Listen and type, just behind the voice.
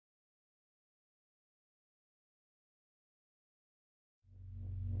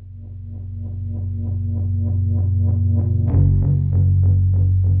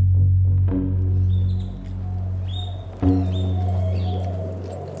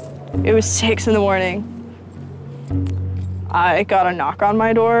It was 6 in the morning. I got a knock on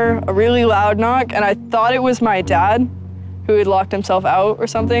my door, a really loud knock, and I thought it was my dad who had locked himself out or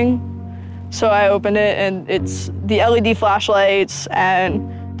something. So I opened it, and it's the LED flashlights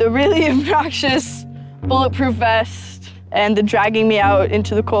and the really obnoxious bulletproof vest and the dragging me out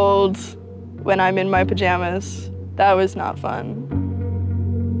into the cold when I'm in my pajamas. That was not fun.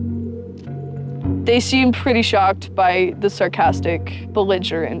 They seemed pretty shocked by the sarcastic,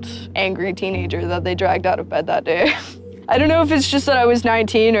 belligerent, angry teenager that they dragged out of bed that day. I don't know if it's just that I was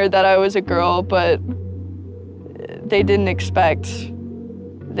 19 or that I was a girl, but they didn't expect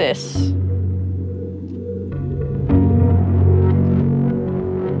this.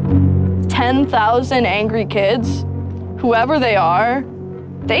 "10,000 angry kids, whoever they are,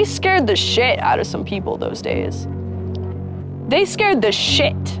 they scared the shit out of some people those days. They scared the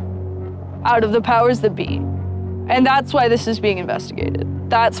shit out of the powers that be. And that's why this is being investigated.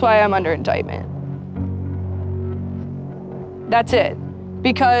 That's why I'm under indictment. That's it.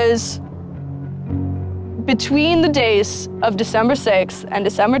 Because between the days of December 6th and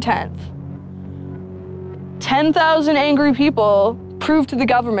December 10th, 10,000 angry people proved to the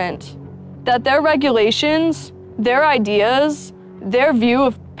government that their regulations, their ideas, their view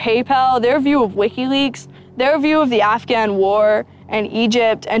of PayPal, their view of WikiLeaks, their view of the Afghan war and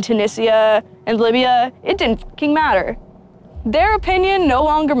Egypt and Tunisia and Libya, it didn't fucking matter. Their opinion no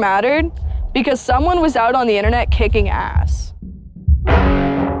longer mattered because someone was out on the internet kicking ass.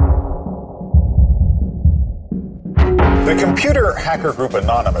 The computer hacker group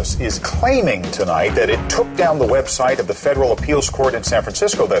Anonymous is claiming tonight that it took down the website of the Federal Appeals Court in San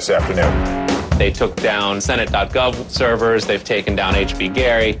Francisco this afternoon. They took down Senate.gov servers, they've taken down hr.we.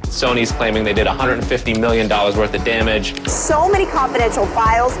 Sony's claiming they did $150 million worth of damage. So many confidential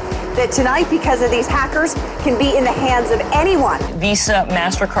files that tonight, because of these hackers, can be in the hands of anyone. Visa,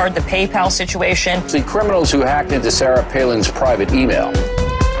 MasterCard, the PayPal situation. The criminals who hacked into Sarah Palin's private email.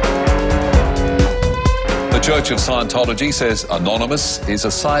 The Church of Scientology says Anonymous is a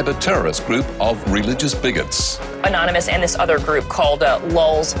cyber terrorist group of religious bigots. Anonymous and this other group called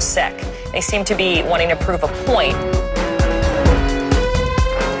𝐿's-SEC. They seem to be wanting to prove a point.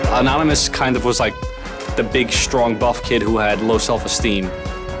 Anonymous kind of was like the big, strong, buff kid who had low self-esteem,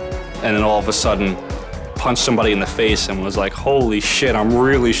 and then all of a sudden punched somebody in the face and was like, holy shit, I'm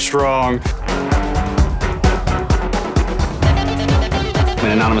really strong. I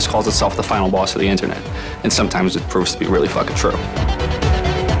mean, Anonymous calls itself the final boss of the internet, and sometimes it proves to be really fucking true.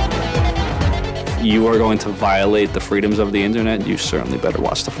 If you are going to violate the freedoms of the internet, you certainly better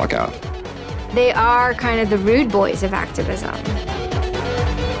watch the fuck out. They are kind of the rude boys of activism.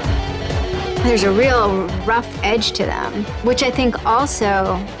 There's a real rough edge to them, which I think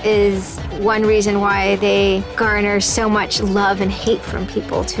also is one reason why they garner so much love and hate from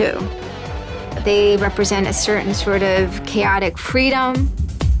people, too. They represent a certain sort of chaotic freedom.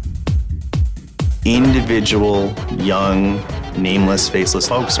 Individual, young, nameless, faceless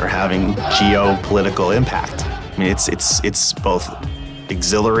folks are having geopolitical impact. I mean, it's both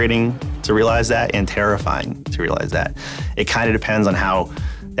exhilarating to realize that and terrifying to realize that. It kind of depends on how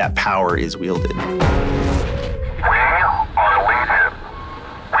that power is wielded. We are Legion.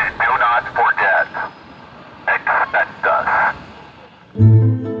 We do not forget. Expect us.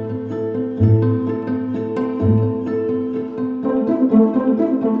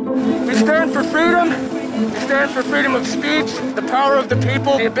 We stand for freedom. We stand for freedom of speech, the power of the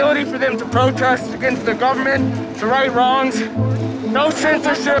people, the ability for them to protest against the government, to right wrongs. No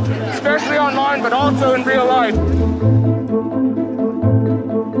censorship, especially online, but also in real life.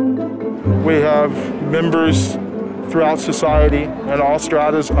 We have members throughout society and all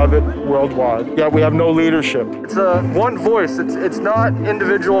stratas of it worldwide. Yet we have no leadership. It's one voice. It's not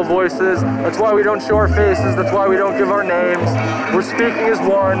individual voices. That's why we don't show our faces. That's why we don't give our names. We're speaking as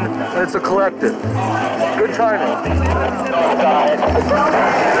one, and it's a collective. Good timing.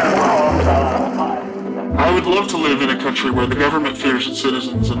 I would love to live in a country where the government fears its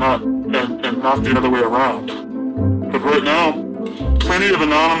citizens and not the other way around. But right now, plenty of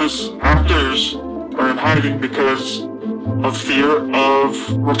anonymous actors are in hiding because of fear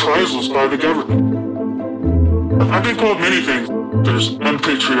of reprisals by the government. I've been called many things. There's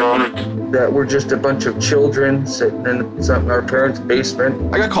unpatriotic. That we're just a bunch of children sitting in our parents'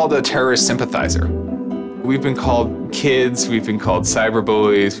 basement. I got called a terrorist sympathizer. We've been called kids, we've been called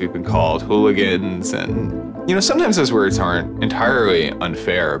cyberbullies, we've been called hooligans, and you know, sometimes those words aren't entirely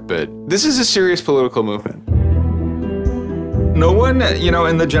unfair, but this is a serious political movement. No one,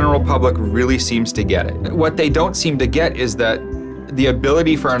 in the general public really seems to get it. What they don't seem to get is that the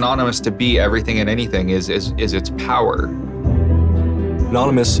ability for Anonymous to be everything and anything is its power.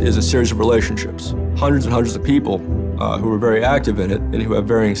 Anonymous is a series of relationships. Hundreds and hundreds of people who are very active in it and who have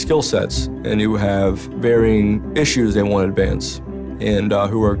varying skill sets and who have varying issues they want to advance and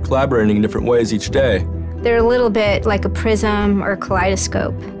who are collaborating in different ways each day. They're a little bit like a prism or a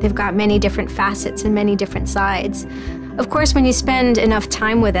kaleidoscope. They've got many different facets and many different sides. Of course, when you spend enough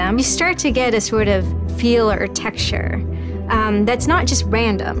time with them, you start to get a sort of feel or texture that's not just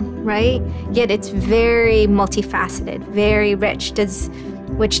random, right? Yet it's very multifaceted, very rich,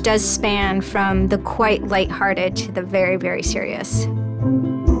 which does span from the quite lighthearted to the very, very serious.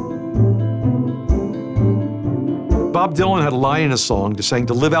 Bob Dylan had a line in a song saying,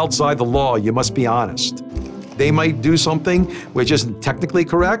 to live outside the law, you must be honest. They might do something which isn't technically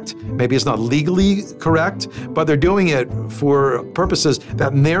correct, maybe it's not legally correct, but they're doing it for purposes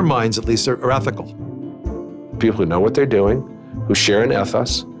that in their minds at least are ethical. People who know what they're doing, who share an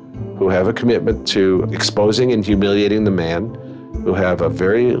ethos, who have a commitment to exposing and humiliating the man, who have a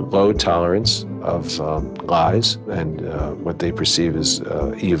very low tolerance of lies and what they perceive as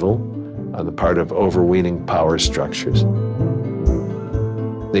evil on the part of overweening power structures.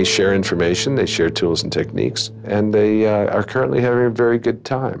 They share information, they share tools and techniques, and they are currently having a very good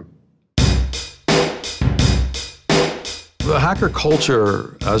time. The hacker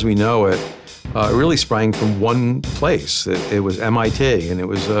culture, as we know it, really sprang from one place. It was MIT, and it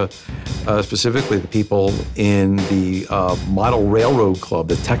was specifically the people in the Model Railroad Club,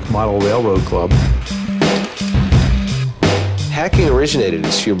 the Tech Model Railroad Club. Hacking originated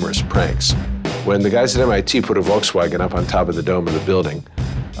as humorous pranks. When the guys at MIT put a Volkswagen up on top of the dome of the building,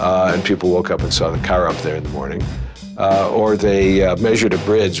 and people woke up and saw the car up there in the morning, or they measured a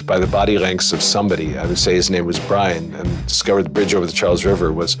bridge by the body lengths of somebody. I would say his name was Brian, and discovered the bridge over the Charles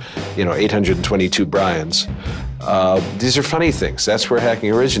River was, 822 Brians. These are funny things. That's where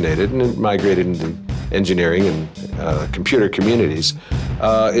hacking originated, and it migrated into engineering and computer communities.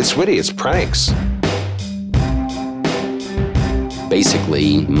 It's witty, it's pranks.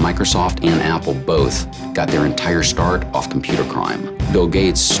 Basically, Microsoft and Apple both got their entire start off computer crime. Bill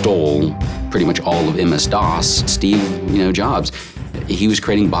Gates stole pretty much all of MS-DOS. Steve, Jobs, he was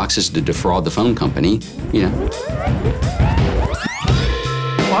creating boxes to defraud the phone company,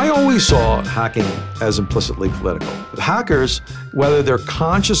 I always saw hacking as implicitly political. Hackers, whether they're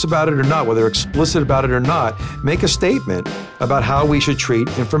conscious about it or not, whether they're explicit about it or not, make a statement about how we should treat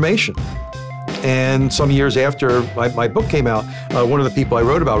information. And some years after my book came out, one of the people I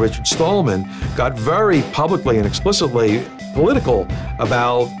wrote about, Richard Stallman, got very publicly and explicitly political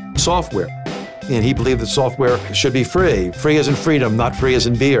about software. And he believed that software should be free. Free as in freedom, not free as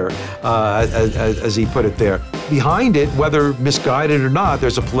in beer, as he put it there. Behind it, whether misguided or not,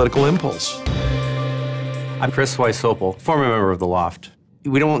 there's a political impulse. I'm Chris Weissopel, former member of the Loft.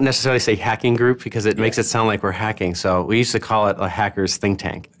 We don't necessarily say hacking group because it makes it sound like we're hacking, so we used to call it a hackers think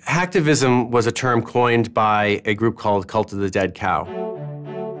tank. Hacktivism was a term coined by a group called Cult of the Dead Cow.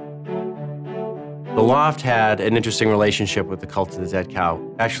 The Loft had an interesting relationship with the Cult of the Dead Cow.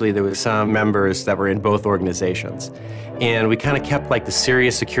 Actually, there were some members that were in both organizations. And we kind of kept like the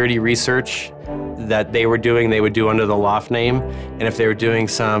serious security research that they would do under the Loft name. And if they were doing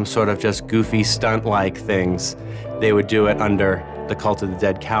some sort of just goofy stunt-like things, they would do it under the Cult of the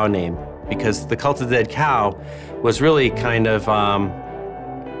Dead Cow name, because the Cult of the Dead Cow was really kind of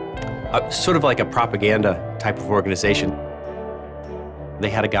sort of like a propaganda type of organization. They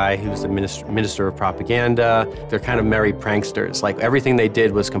had a guy who was the minister of propaganda. They're kind of merry pranksters. Like everything they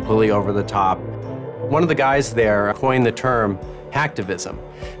did was completely over the top. One of the guys there coined the term hacktivism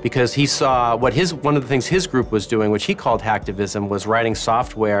because he saw what one of the things his group was doing, which he called hacktivism, was writing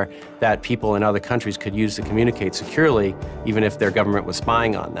software that people in other countries could use to communicate securely, even if their government was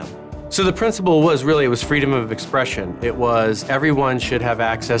spying on them. So the principle was really, it was freedom of expression. It was everyone should have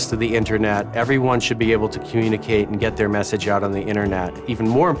access to the internet. Everyone should be able to communicate and get their message out on the internet. Even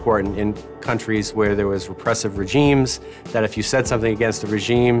more important in countries where there was repressive regimes, that if you said something against the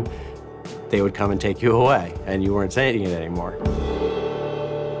regime, they would come and take you away, and you weren't saying it anymore.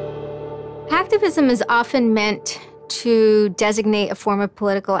 Hacktivism is often meant to designate a form of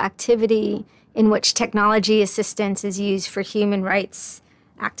political activity in which technology assistance is used for human rights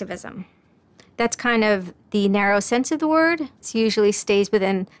activism. That's kind of the narrow sense of the word. It usually stays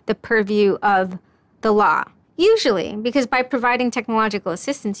within the purview of the law. Usually, because by providing technological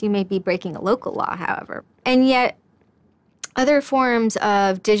assistance, you may be breaking a local law, however. And yet, other forms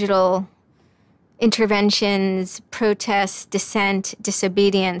of digital interventions, protests, dissent,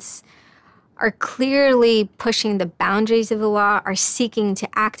 disobedience are clearly pushing the boundaries of the law, are seeking to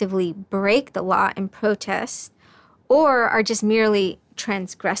actively break the law in protest, or are just merely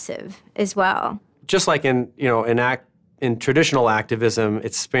transgressive as well. Just like in In traditional activism,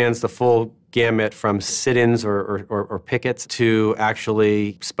 it spans the full gamut from sit-ins or pickets to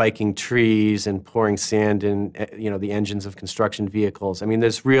actually spiking trees and pouring sand in, the engines of construction vehicles. I mean,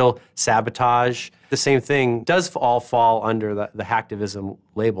 there's real sabotage. The same thing does all fall under the hacktivism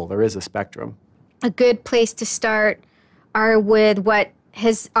label. There is a spectrum. A good place to start are with what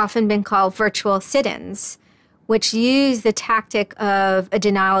has often been called virtual sit-ins, which use the tactic of a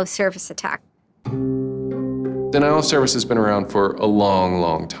denial-of-service attack. Denial of service has been around for a long,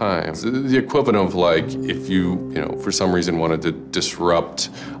 long time. The equivalent of like if you for some reason wanted to disrupt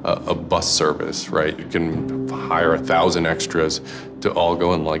a bus service, right? You can hire 1,000 extras to all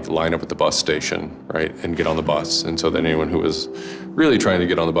go and like line up at the bus station, right, and get on the bus. And so then anyone who was really trying to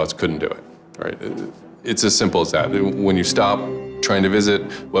get on the bus couldn't do it, right? It's as simple as that. When you stop trying to visit,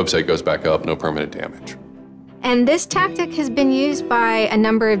 website goes back up, no permanent damage. And this tactic has been used by a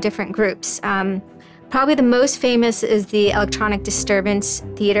number of different groups. Probably the most famous is the Electronic Disturbance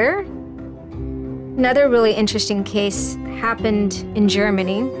Theater. Another really interesting case happened in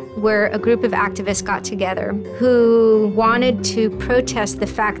Germany, where a group of activists got together who wanted to protest the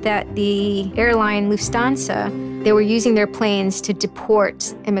fact that the airline Lufthansa, they were using their planes to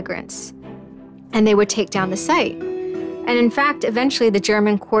deport immigrants, and they would take down the site. And in fact, eventually the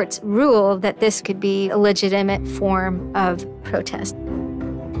German courts ruled that this could be a legitimate form of protest.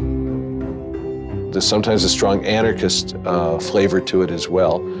 There's sometimes a strong anarchist flavor to it as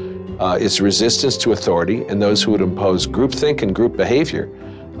well. It's resistance to authority and those who would impose groupthink and group behavior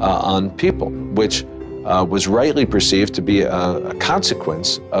on people, which was rightly perceived to be a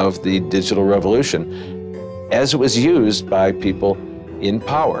consequence of the digital revolution as it was used by people in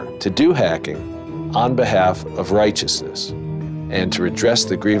power to do hacking on behalf of righteousness and to redress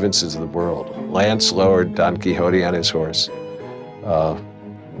the grievances of the world. Lance lowered Don Quixote on his horse,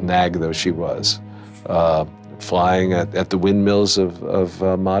 nag though she was, flying at the windmills of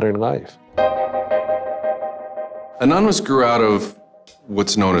modern life. Anonymous grew out of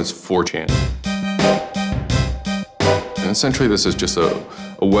what's known as 4chan. And essentially this is just a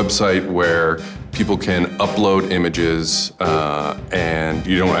website where people can upload images and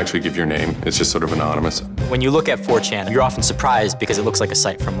you don't actually give your name. It's just sort of anonymous. When you look at 4chan, you're often surprised because it looks like a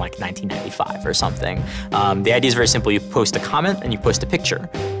site from like 1995 or something. The idea is very simple. You post a comment and you post a picture.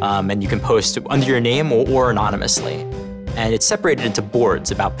 And you can post under your name or anonymously. And it's separated into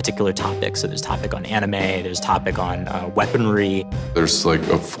boards about particular topics. So there's a topic on anime, there's a topic on weaponry. There's like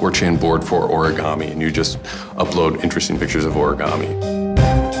a 4chan board for origami, and you just upload interesting pictures of origami.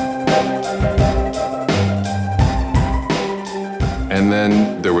 And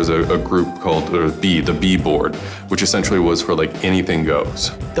then there was a group called the B board, which essentially was for like anything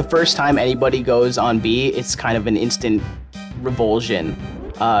goes. The first time anybody goes on B, it's kind of an instant revulsion.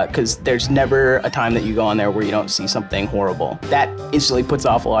 Because there's never a time that you go on there where you don't see something horrible. That instantly puts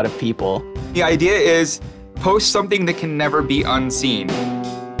off a lot of people. The idea is post something that can never be unseen.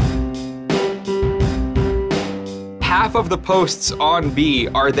 Half of the posts on B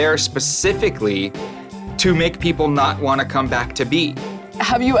are there specifically to make people not want to come back to B.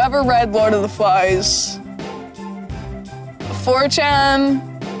 Have you ever read Lord of the Flies? 4chan,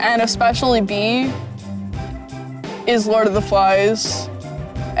 and especially B, is Lord of the Flies.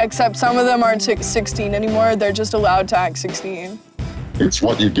 Except some of them aren't 16 anymore, they're just allowed to act 16. It's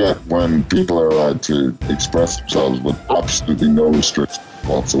what you get when people are allowed to express themselves with absolutely no restrictions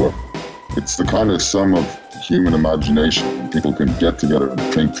whatsoever. It's the kind of sum of human imagination. People can get together and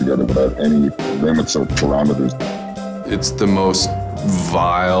think together without any limits or parameters. It's the most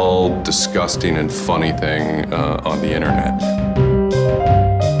vile, disgusting, and funny thing on the internet.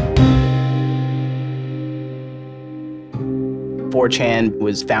 4chan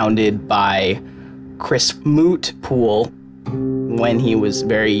was founded by Chris Moot Poole when he was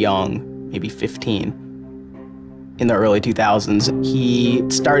very young, maybe 15, in the early 2000s. He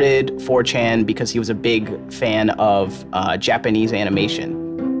started 4chan because he was a big fan of Japanese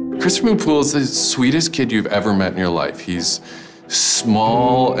animation. Chris Moot Poole is the sweetest kid you've ever met in your life. He's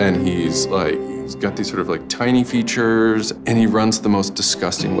small and he's got these sort of like tiny features, and he runs the most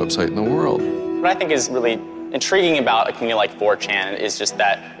disgusting website in the world. What I think is really intriguing about a community like 4chan is just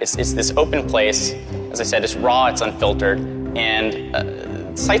that it's this open place. As I said, it's raw, it's unfiltered,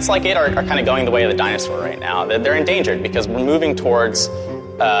 and sites like it are kind of going the way of the dinosaur right now. They're endangered because we're moving towards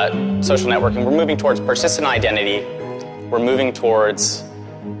social networking, we're moving towards persistent identity, we're moving towards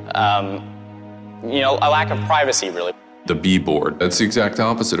a lack of privacy, really. The B board, that's the exact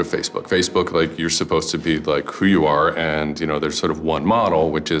opposite of Facebook. Facebook, like, you're supposed to be like who you are, and there's sort of one model,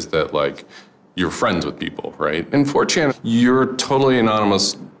 which is that like you're friends with people, right? In 4chan, you're totally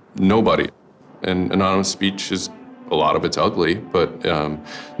anonymous nobody. And anonymous speech is A lot of it's ugly, but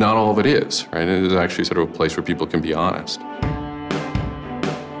not all of it is, right? It is actually sort of a place where people can be honest.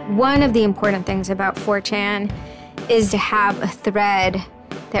 One of the important things about 4chan is to have a thread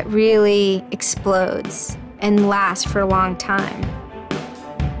that really explodes and lasts for a long time.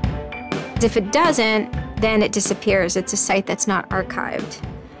 If it doesn't, then it disappears. It's a site that's not archived.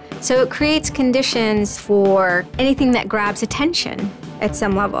 So it creates conditions for anything that grabs attention at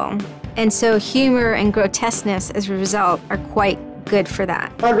some level. And so humor and grotesqueness as a result are quite good for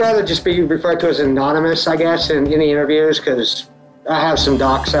that. I'd rather just be referred to as anonymous, I guess, in any interviews, because I have some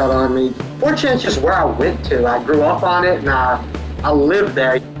docs out on me. 4chan's just where I went to. I grew up on it and I lived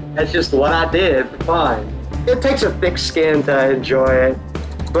there. That's just what I did for fun. It takes a thick skin to enjoy it.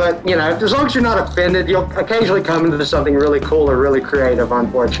 But, you know, as long as you're not offended, you'll occasionally come into something really cool or really creative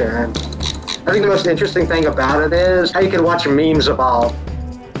on 4chan. I think the most interesting thing about it is how you can watch memes evolve.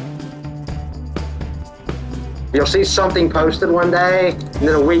 You'll see something posted one day, and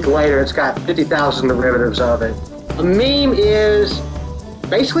then a week later, it's got 50,000 derivatives of it. A meme is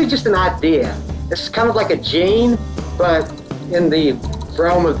basically just an idea. It's kind of like a gene, but in the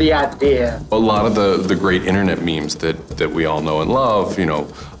realm of the idea. A lot of the great internet memes that we all know and love, you know,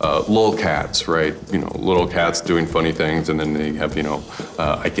 lolcats, right? You know, little cats doing funny things, and then they have, you know,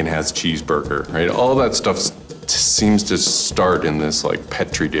 𝐂𝐸𝐻𝐻𝐾eZH, right? All that stuff seems to start in this like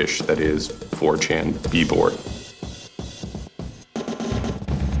petri dish that is 4chan b-board.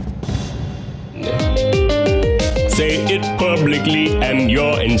 Say it publicly and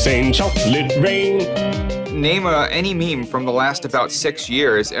you're insane. Chocolate rain. Name any meme from the last about 6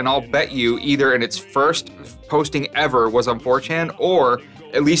 years, and I'll bet you either in its first posting ever was on 4chan, or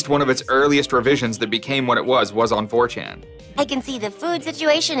at least one of its earliest revisions that became what it was on 4chan. I can see the food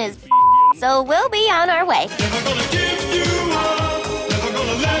situation is so we'll be on our way.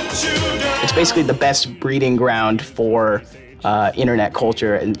 It's basically the best breeding ground for internet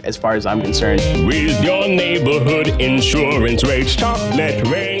culture, as far as I'm concerned. With your neighborhood insurance rates, chocolate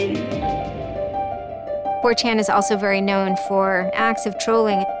rain. 4chan is also very known for acts of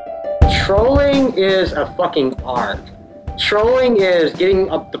trolling. Trolling is a fucking art. Trolling is getting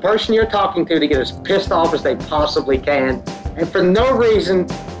the person you're talking to get as pissed off as they possibly can, and for no reason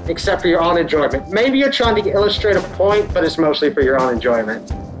except for your own enjoyment. Maybe you're trying to illustrate a point, but it's mostly for your own enjoyment.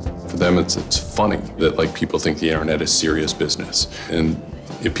 For them, it's funny that like people think the internet is serious business. And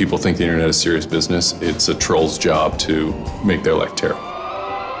if people think the internet is serious business, it's a troll's job to make their life terrible.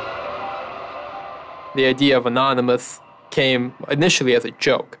 The idea of anonymous came initially as a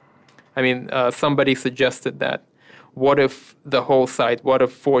joke. I mean, somebody suggested that, what if the whole site, what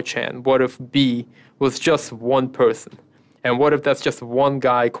if 4chan, what if B was just one person? And what if that's just one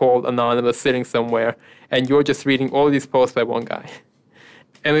guy called Anonymous sitting somewhere, and you're just reading all these posts by one guy?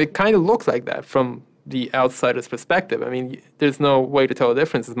 And it kind of looks like that from the outsider's perspective. I mean, there's no way to tell the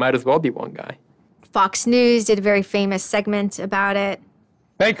difference. It might as well be one guy. Fox News did a very famous segment about it.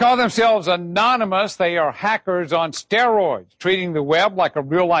 They call themselves anonymous. They are hackers on steroids, treating the web like a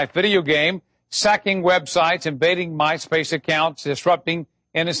real-life video game, sacking websites, invading MySpace accounts, disrupting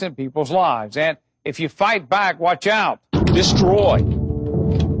innocent people's lives. And if you fight back, watch out. Destroy.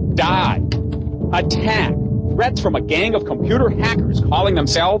 Die. Attack. Threats from a gang of computer hackers calling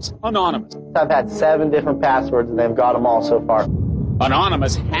themselves Anonymous. I've had 7 different passwords and they've got them all so far.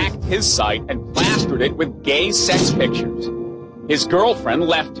 Anonymous hacked his site and plastered it with gay sex pictures. His girlfriend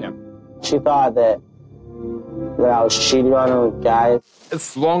left him. She thought that I was cheating on her with guys.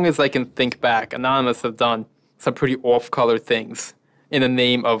 As long as I can think back, Anonymous have done some pretty off-color things in the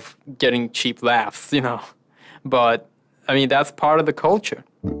name of getting cheap laughs, you know. But, I mean, that's part of the culture.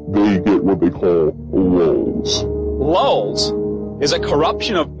 They get what they call LOLs. LOLs is a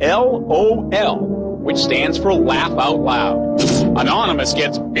corruption of LOL, which stands for laugh out loud. Anonymous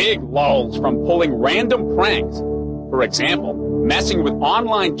gets big LOLs from pulling random pranks. For example, messing with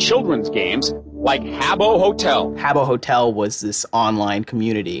online children's games like Habbo Hotel. Habbo Hotel was this online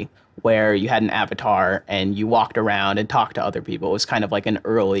community where you had an avatar and you walked around and talked to other people. It was kind of like an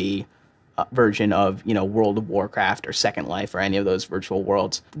early version of, you know, World of Warcraft or Second Life or any of those virtual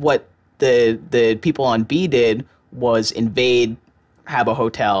worlds. What the people on B did was invade Habbo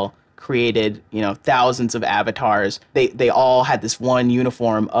Hotel, created, you know, thousands of avatars. They all had this one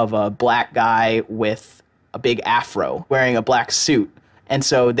uniform of a black guy with a big afro wearing a black suit. And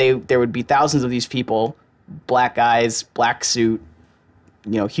so there would be thousands of these people, black guys, black suit,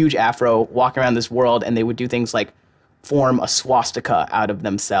 you know, huge afro, walking around this world, and they would do things like form a swastika out of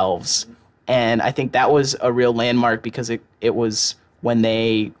themselves. And I think that was a real landmark because it was when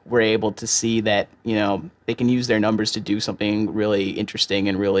they were able to see that, you know, they can use their numbers to do something really interesting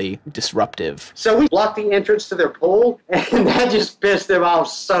and really disruptive. So we blocked the entrance to their pool, and that just pissed them off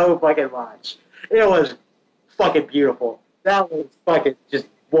so fucking much. It was fucking beautiful. That was fucking just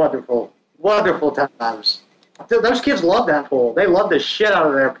wonderful. Wonderful times. Those kids love that pool. They love the shit out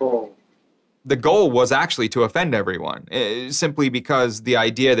of their pool. The goal was actually to offend everyone, simply because the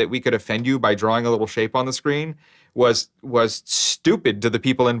idea that we could offend you by drawing a little shape on the screen was stupid to the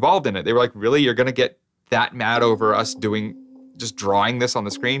people involved in it. They were like, really? You're going to get that mad over us just drawing this on the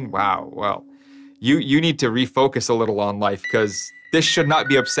screen? Wow, well, you need to refocus a little on life, because this should not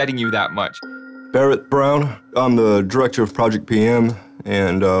be upsetting you that much. Barrett Brown, I'm the director of Project PM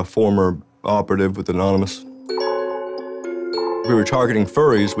and former operative with Anonymous. We were targeting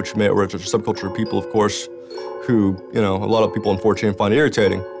furries, which were a subculture of people, of course, who, you know, a lot of people on 4chan find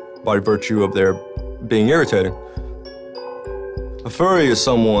irritating by virtue of their being irritating. A furry is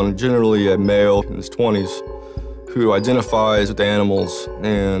someone, generally a male in his 20s, who identifies with animals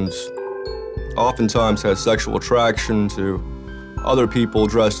and oftentimes has sexual attraction to other people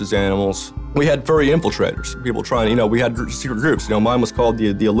dressed as animals. We had furry infiltrators, people trying, you know, we had secret groups. You know, mine was called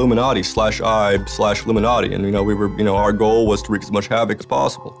the Illuminati /I/Illuminati, and, you know, we were, you know, our goal was to wreak as much havoc as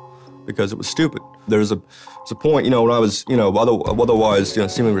possible because it was stupid. There's a point, you know, when I was, you know, otherwise, you know,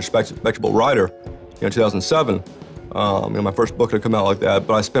 seemingly respectable writer, you know, 2007, you know, my first book had come out like that,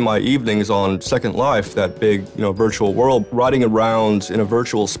 but I spent my evenings on Second Life, that big, you know, virtual world, riding around in a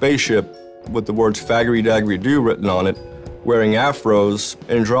virtual spaceship with the words faggery daggery do written on it, wearing afros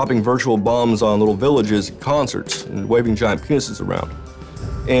and dropping virtual bombs on little villages at concerts and waving giant penises around.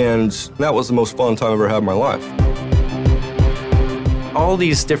 And that was the most fun time I've ever had in my life. All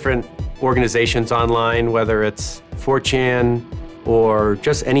these different organizations online, whether it's 4chan or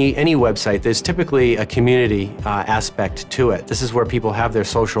just any website, there's typically a community aspect to it. This is where people have their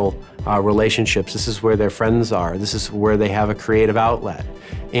social relationships. This is where their friends are. This is where they have a creative outlet.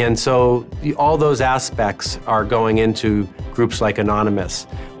 And so all those aspects are going into groups like Anonymous,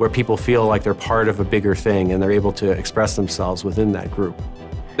 where people feel like they're part of a bigger thing and they're able to express themselves within that group.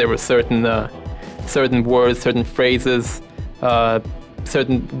 There were certain words, certain phrases,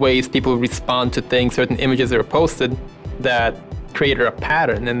 certain ways people respond to things, certain images that were posted that created a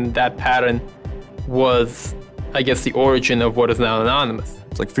pattern, and that pattern was, I guess, the origin of what is now Anonymous.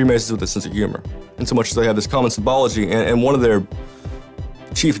 It's like Freemasons with a sense of humor, in so much as they have this common symbology, and one of their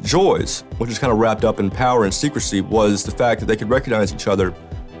chief joys, which is kind of wrapped up in power and secrecy, was the fact that they could recognize each other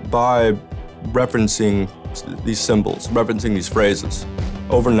by referencing these symbols, referencing these phrases.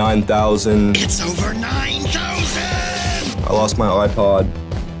 Over 9,000. It's over 9,000! I lost my iPod.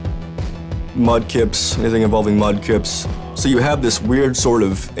 Mudkips, anything involving mudkips. So you have this weird sort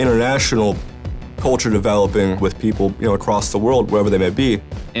of international culture developing with people, you know, across the world, wherever they may be.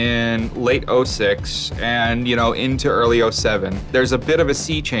 In late 06 and, you know, into early 07, there's a bit of a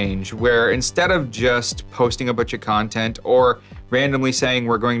sea change where instead of just posting a bunch of content or randomly saying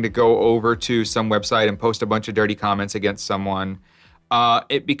we're going to go over to some website and post a bunch of dirty comments against someone,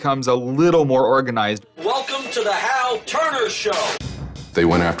 it becomes a little more organized. Welcome to the Hal Turner Show. They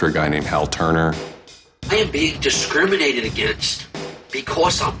went after a guy named Hal Turner. I am being discriminated against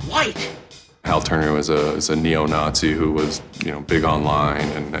because I'm white. Hal Turner was a neo-Nazi who was, you know, big online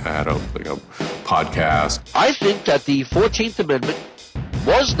and had a podcast. I think that the 14th Amendment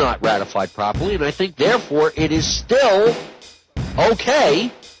was not ratified properly, and I think, therefore, it is still okay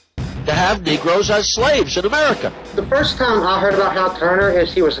to have Negroes as slaves in America. The first time I heard about Hal Turner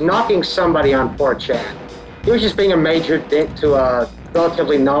is he was knocking somebody on 4chan. He was just being a major dick to a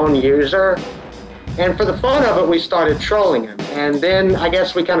relatively known user. And for the fun of it, we started trolling him. And then I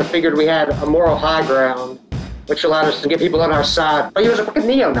guess we kind of figured we had a moral high ground, which allowed us to get people on our side. But he was a fucking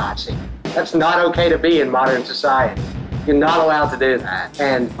neo-Nazi. That's not okay to be in modern society. You're not allowed to do that.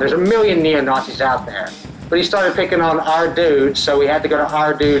 And there's a million neo-Nazis out there. But he started picking on our dudes, so we had to go to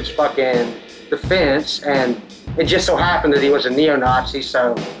our dude's fucking defense. And it just so happened that he was a neo-Nazi,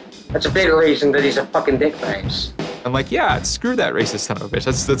 so that's a big reason that he's a fucking dickface. I'm like, yeah, screw that racist son of a bitch.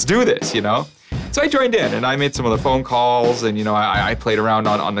 Let's do this, you know? So I joined in, and I made some of the phone calls, and, you know, I played around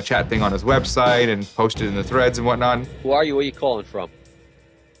on the chat thing on his website and posted in the threads and whatnot. Who are you? Where are you calling from?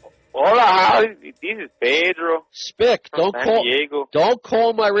 Hola, this is Pedro. Spick, don't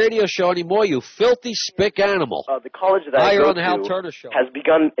call my radio show anymore, you filthy spick animal. The college that I you're go on the Hal to Turner Show. has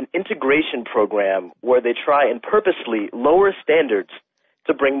begun an integration program where they try and purposely lower standards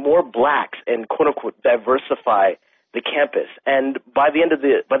to bring more blacks and quote unquote diversify the campus. And by the end of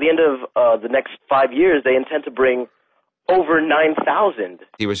the next 5 years, they intend to bring over 9,000.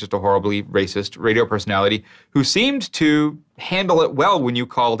 He was just a horribly racist radio personality who seemed to handle it well when you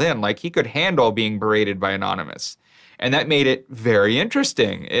called in. Like, he could handle being berated by Anonymous. And that made it very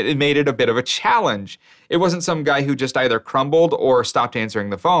interesting. It made it a bit of a challenge. It wasn't some guy who just either crumbled or stopped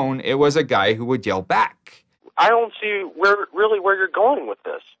answering the phone. It was a guy who would yell back. I don't see where you're going with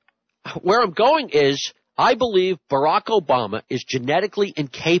this. Where I'm going is, I believe Barack Obama is genetically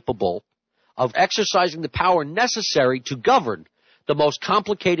incapable of exercising the power necessary to govern the most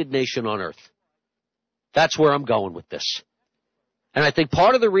complicated nation on earth. That's where I'm going with this. And I think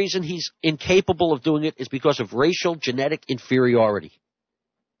part of the reason he's incapable of doing it is because of racial genetic inferiority.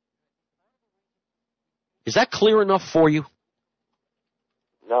 Is that clear enough for you?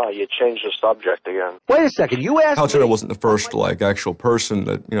 No, you changed the subject again. Wait a second, you asked Hal Turner me... wasn't the first, actual person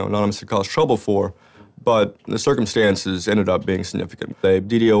that, Anonymous had caused trouble for, but the circumstances ended up being significant. They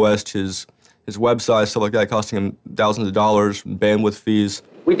DDoS'd his website, stuff like that, costing him thousands of dollars, bandwidth fees.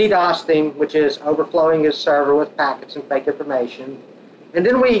 We DDoSed him, which is overflowing his server with packets and fake information. And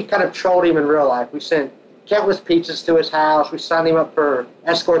then we kind of trolled him in real life. We sent countless pizzas to his house. We signed him up for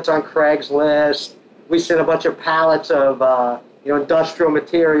escorts on Craigslist. We sent a bunch of pallets of industrial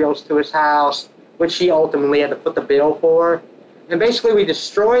materials to his house, which he ultimately had to foot the bill for. And basically we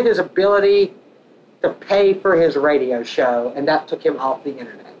destroyed his ability to pay for his radio show, and that took him off the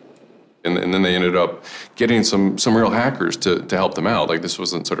internet. And then they ended up getting some real hackers to help them out. Like, this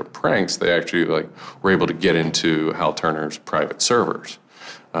wasn't sort of pranks. They actually were able to get into Hal Turner's private servers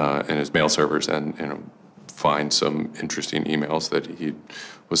and his mail servers and find some interesting emails that he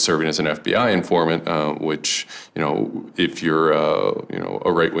was serving as an FBI informant, which, if you're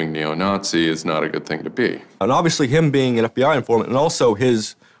a right-wing neo-Nazi, is not a good thing to be. And obviously him being an FBI informant, and also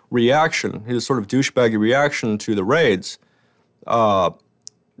his reaction, his sort of douchebaggy reaction to the raids,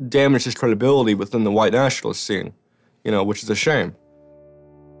 damaged his credibility within the white nationalist scene, which is a shame.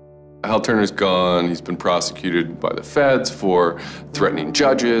 Hal Turner's gone. He's been prosecuted by the feds for threatening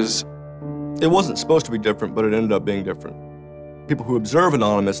judges. It wasn't supposed to be different, but it ended up being different. People who observe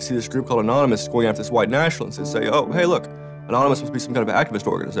Anonymous see this group called Anonymous going after this white nationalist and say, oh, hey, look, Anonymous must be some kind of activist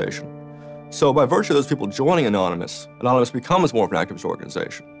organization. So by virtue of those people joining Anonymous, Anonymous becomes more of an activist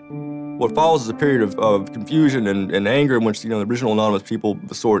organization. What follows is a period of confusion and anger in which, the original Anonymous people,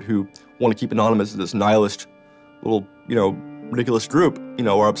 the sort who want to keep Anonymous as this nihilist little, ridiculous group,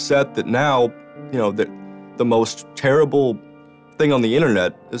 are upset that now, that the most terrible thing on the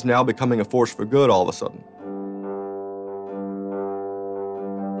internet is now becoming a force for good all of a sudden.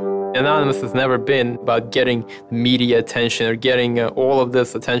 Anonymous has never been about getting media attention or getting all of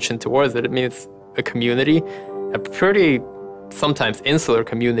this attention towards it. I mean, it's a community, a pretty, sometimes insular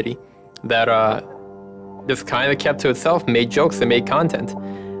community that just kind of kept to itself, made jokes and made content.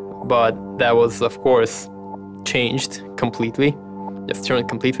 But that was, of course, changed completely, just turned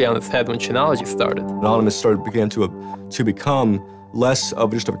completely on its head when Ch-nology started. Anonymous began to become less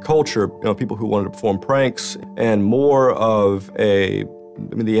of just a culture, people who wanted to perform pranks, and more of the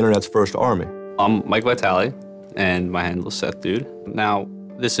internet's first army. I'm Mike Vitale, and my handle is Seth Dude. Now,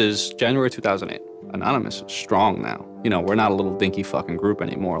 this is January 2008. Anonymous is strong now. We're not a little dinky fucking group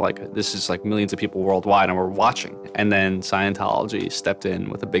anymore. This is millions of people worldwide, and we're watching. And then Scientology stepped in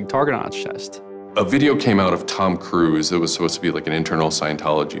with a big target on its chest. A video came out of Tom Cruise. It was supposed to be an internal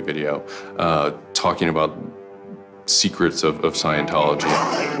Scientology video, talking about secrets of Scientology.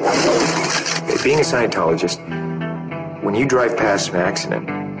 Being a Scientologist, when you drive past an accident,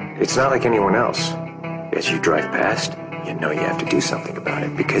 it's not like anyone else. As you drive past, you know you have to do something about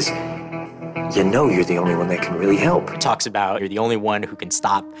it because you know you're the only one that can really help. It talks about you're the only one who can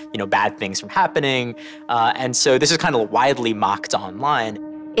stop, bad things from happening. And so this is kind of widely mocked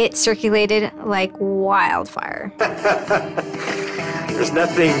online. It circulated like wildfire. There's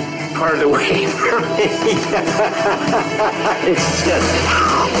nothing part of the way for me. It's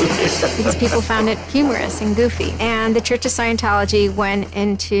just... Because people found it humorous and goofy. And the Church of Scientology went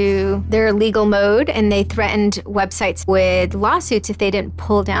into their legal mode, and they threatened websites with lawsuits if they didn't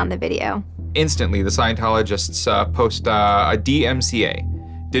pull down the video. Instantly, the Scientologists post a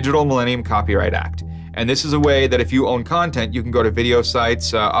DMCA, Digital Millennium Copyright Act. And this is a way that if you own content, you can go to video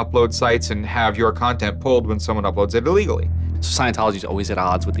sites, upload sites, and have your content pulled when someone uploads it illegally. So Scientology's always at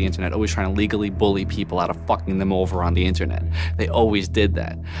odds with the internet, always trying to legally bully people out of fucking them over on the internet. They always did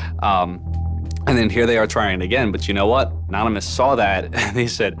that. And then here they are trying again, but you know what? Anonymous saw that, and they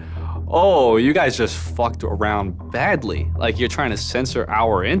said, oh, you guys just fucked around badly. You're trying to censor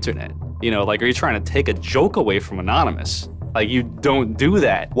our internet. Are you trying to take a joke away from Anonymous? You don't do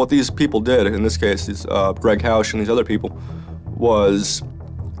that. What these people did, in this case, these Greg Hausch and these other people, was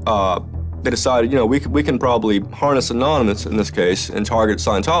they decided, you know, we can probably harness Anonymous in this case and target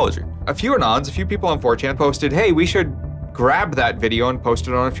Scientology. A few Anons, a few people on 4chan posted, hey, we should grab that video and post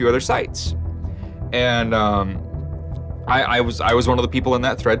it on a few other sites. And I was one of the people in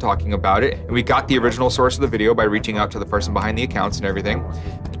that thread talking about it. And we got the original source of the video by reaching out to the person behind the accounts and everything.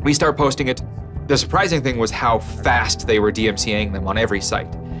 We start posting it. The surprising thing was how fast they were DMCAing them on every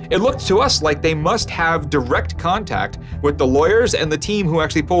site. It looked to us like they must have direct contact with the lawyers and the team who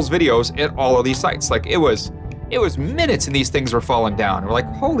actually pulls videos at all of these sites. Like it was minutes and these things were falling down. We're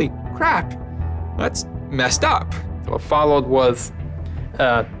like, holy crap, that's messed up. What followed was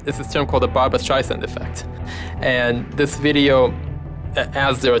it's this term called the Barbra Streisand effect. And this video,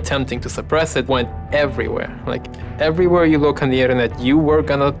 as they're attempting to suppress it, went everywhere. Like everywhere you look on the internet, you were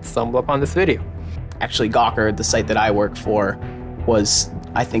gonna stumble upon this video. Actually, Gawker, the site that I work for, was,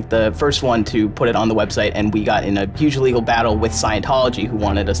 I think, the first one to put it on the website, and we got in a huge legal battle with Scientology, who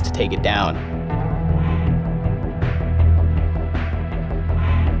wanted us to take it down.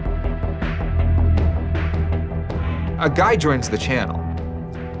 A guy joins the channel,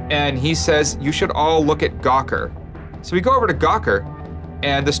 and he says, you should all look at Gawker. So we go over to Gawker,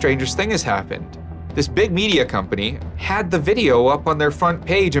 and the strangest thing has happened. This big media company had the video up on their front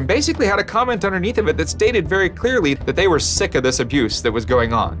page and basically had a comment underneath of it that stated very clearly that they were sick of this abuse that was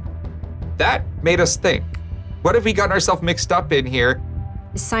going on. That made us think, what have we gotten ourselves mixed up in here?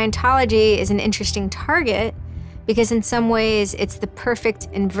 Scientology is an interesting target because in some ways it's the perfect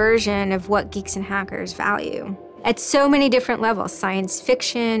inversion of what geeks and hackers value. At so many different levels: science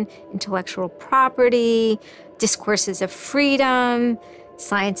fiction, intellectual property, discourses of freedom,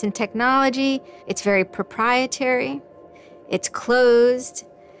 science and technology. It's very proprietary, it's closed.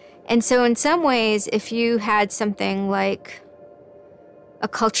 And so in some ways, if you had something like a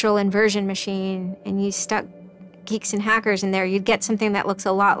cultural inversion machine and you stuck geeks and hackers in there, you'd get something that looks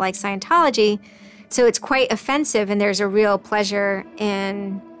a lot like Scientology. So it's quite offensive, and there's a real pleasure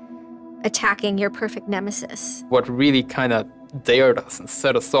in attacking your perfect nemesis. What really kind of dared us and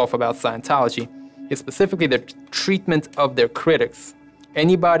set us off about Scientology is specifically the treatment of their critics.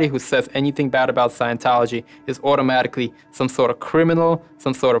 Anybody who says anything bad about Scientology is automatically some sort of criminal,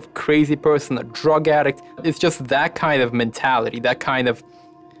 some sort of crazy person, a drug addict. It's just that kind of mentality, that kind of,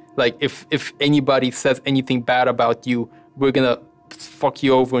 like, if anybody says anything bad about you, we're gonna fuck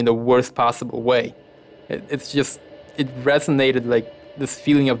you over in the worst possible way. It's just, it resonated like this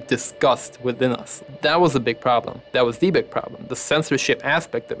feeling of disgust within us. That was a big problem. That was the big problem, the censorship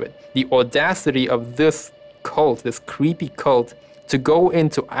aspect of it. The audacity of this cult, this creepy cult, to go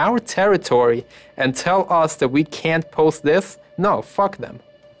into our territory and tell us that we can't post this? No, fuck them.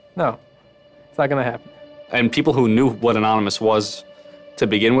 No, it's not gonna happen. And people who knew what Anonymous was to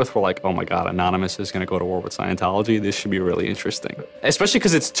begin with were like, oh my God, Anonymous is gonna go to war with Scientology. This should be really interesting. Especially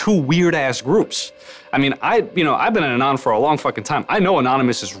because it's two weird ass groups. I mean, I've been an Anon for a long fucking time. I know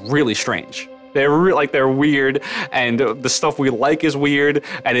Anonymous is really strange. They're weird, and the stuff we like is weird,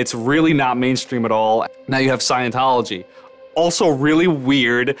 and it's really not mainstream at all. Now you have Scientology. Also really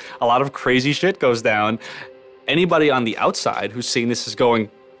weird, a lot of crazy shit goes down. Anybody on the outside who's seeing this is going,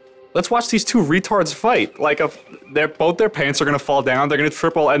 let's watch these two retards fight. Like, both their pants are gonna fall down, they're gonna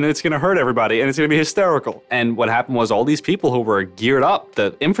triple, and it's gonna hurt everybody, and it's gonna be hysterical. And what happened was all these people who were geared up,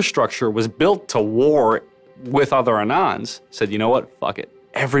 the infrastructure was built to war with other Anons, said, you know what, fuck it.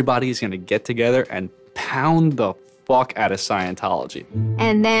 Everybody's gonna get together and pound the fuck out of Scientology.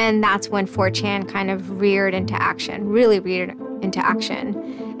 And then that's when 4chan kind of reared into action, really reared into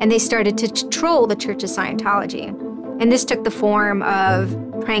action. And they started to troll the Church of Scientology. And this took the form of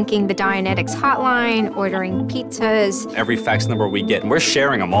pranking the Dianetics hotline, ordering pizzas. Every fax number we get, and we're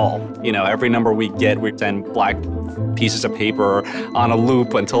sharing them all. You know, every number we get, we send black pieces of paper on a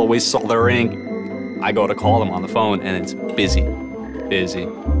loop until we sell their ink. I go to call them on the phone, and it's busy, busy,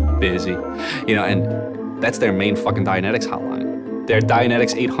 busy. You know, and that's their main fucking Dianetics hotline. Their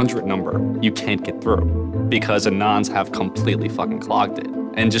Dianetics 800 number, you can't get through because Anons have completely fucking clogged it.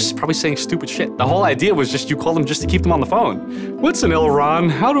 And just probably saying stupid shit. The whole idea was just you call them just to keep them on the phone. What's an Ilron?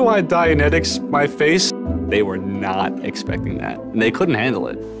 How do I Dianetics my face? They were not expecting that. And they couldn't handle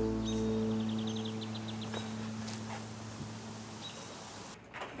it.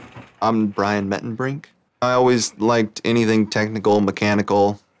 I'm Brian Mettenbrink. I always liked anything technical,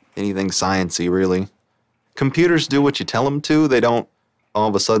 mechanical, anything sciencey, really. Computers do what you tell them to. They don't all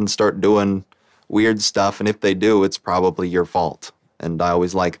of a sudden start doing weird stuff, and if they do, it's probably your fault. And I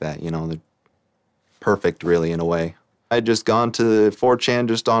always like that, you know, they're perfect, really, in a way. I'd just gone to 4chan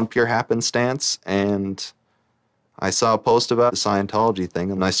just on pure happenstance, and I saw a post about the Scientology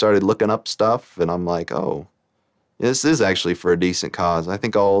thing, and I started looking up stuff, and I'm like, oh, this is actually for a decent cause. I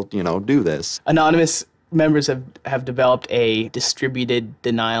think I'll, do this. Anonymous members have developed a distributed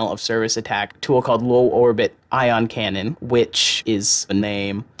denial of service attack tool called low orbit ion cannon, which is a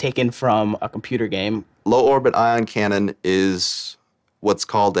name taken from a computer game. Low orbit ion cannon is what's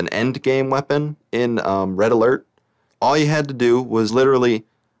called an end game weapon in Red Alert. All you had to do was literally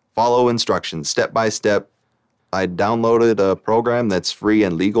follow instructions step by step. I downloaded a program that's free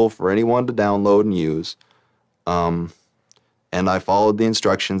and legal for anyone to download and use. And I followed the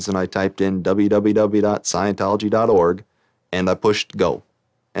instructions and I typed in www.scientology.org and I pushed go.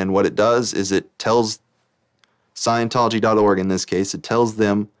 And what it does is it tells Scientology.org, in this case, it tells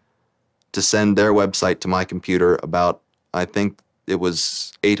them to send their website to my computer about, I think it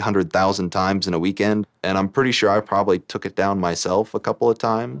was 800,000 times in a weekend. And I'm pretty sure I probably took it down myself a couple of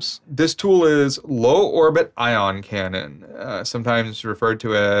times. This tool is low orbit ion cannon, sometimes referred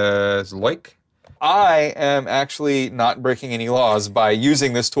to as LOIC. I am actually not breaking any laws by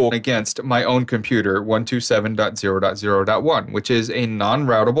using this tool against my own computer, 127.0.0.1, which is a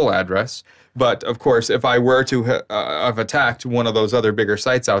non-routable address. But of course, if I were to have attacked one of those other bigger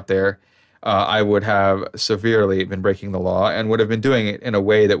sites out there, I would have severely been breaking the law and would have been doing it in a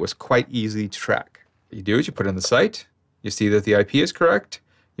way that was quite easy to track. What you do is you put in the site, you see that the IP is correct,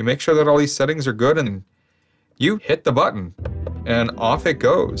 you make sure that all these settings are good, and you hit the button. And off it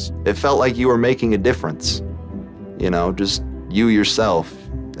goes. It felt like you were making a difference, just you yourself.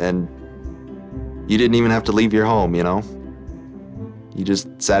 And you didn't even have to leave your home, You just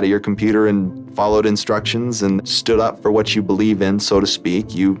sat at your computer and followed instructions and stood up for what you believe in, so to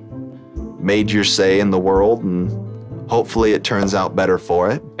speak. You made your say in the world, and hopefully it turns out better for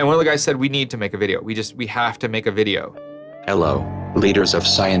it. And one of the guys said, we need to make a video. We have to make a video. Hello, leaders of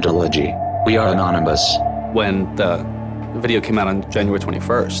Scientology. We are anonymous. When the video came out on January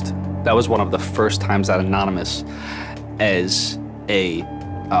 21st, that was one of the first times that Anonymous as a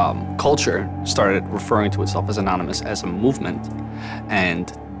culture started referring to itself as Anonymous as a movement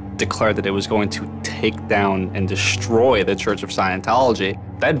and declared that it was going to take down and destroy the Church of Scientology.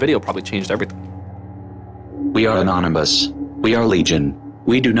 That video probably changed everything. We are anonymous. We are legion.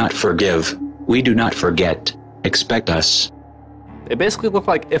 We do not forgive. We do not forget. Expect us. It basically looked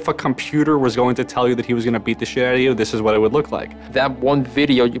like if a computer was going to tell you that he was going to beat the shit out of you, this is what it would look like. That one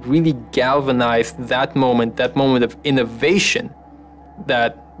video really galvanized that moment of innovation.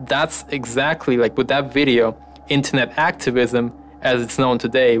 That's exactly like with that video, internet activism, as it's known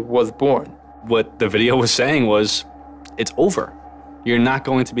today, was born. What the video was saying was, it's over. You're not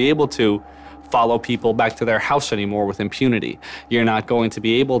going to be able to follow people back to their house anymore with impunity. You're not going to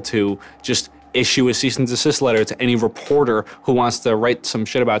be able to just issue a cease and desist letter to any reporter who wants to write some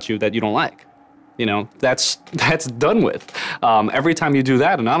shit about you that you don't like. That's done with. Every time you do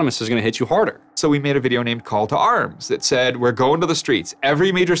that, Anonymous is going to hit you harder. So we made a video named Call to Arms that said, we're going to the streets.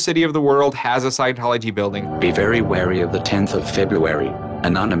 Every major city of the world has a Scientology building. Be very wary of the 10th of February.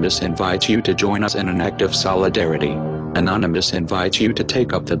 Anonymous invites you to join us in an act of solidarity. Anonymous invites you to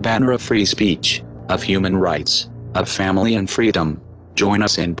take up the banner of free speech, of human rights, of family and freedom. Join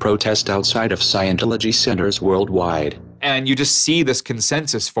us in protest outside of Scientology centers worldwide. And you just see this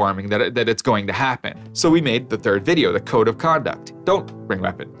consensus forming that it's going to happen. So we made the third video, the code of conduct. Don't bring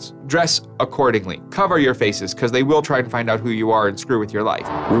weapons. Dress accordingly. Cover your faces, because they will try and find out who you are and screw with your life.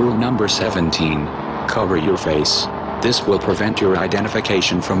 Rule number 17. Cover your face. This will prevent your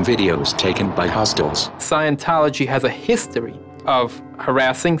identification from videos taken by hostiles. Scientology has a history of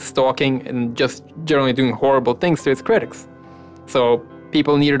harassing, stalking, and just generally doing horrible things to its critics. So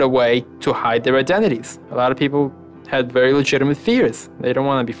people needed a way to hide their identities. A lot of people had very legitimate fears. They don't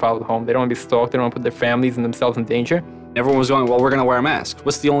want to be followed home. They don't want to be stalked. They don't want to put their families and themselves in danger. Everyone was going, well, we're going to wear a mask.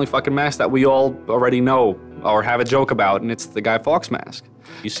 What's the only fucking mask that we all already know or have a joke about? And it's the Guy Fawkes mask.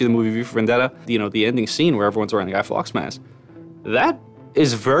 You see the movie V for Vendetta, the ending scene where everyone's wearing the Guy Fawkes mask. That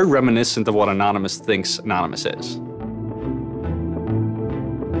is very reminiscent of what Anonymous thinks Anonymous is.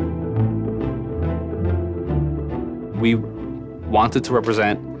 We wanted to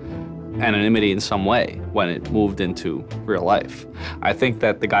represent anonymity in some way when it moved into real life. I think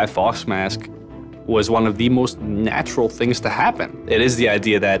that the Guy Fawkes mask was one of the most natural things to happen. It is the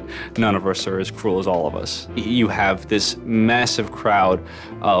idea that none of us are as cruel as all of us. You have this massive crowd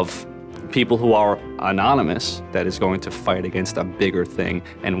of people who are anonymous that is going to fight against a bigger thing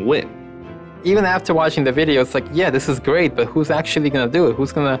and win. Even after watching the video, it's like, yeah, this is great, but who's actually gonna do it?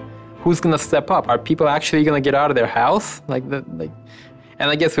 Who's gonna step up? Are people actually gonna get out of their house? And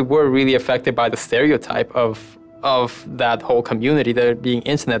I guess we were really affected by the stereotype of that whole community, there being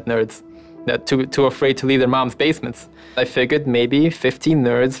internet nerds. too afraid to leave their mom's basements. I figured maybe 50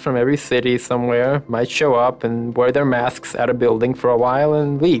 nerds from every city somewhere might show up and wear their masks at a building for a while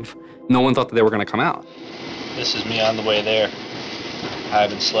and leave. No one thought that they were going to come out. This is me on the way there. I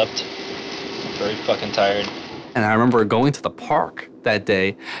haven't slept. I'm very fucking tired. And I remember going to the park that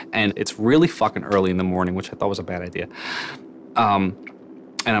day, and it's really fucking early in the morning, which I thought was a bad idea. And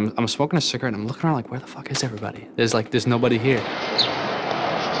I'm smoking a cigarette, and I'm looking around like, where the fuck is everybody? There's nobody here.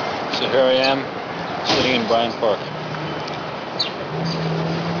 So here I am, sitting in Bryant Park,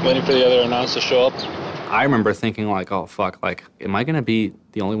 waiting for the other announce to show up. I remember thinking like, oh fuck, like, am I gonna be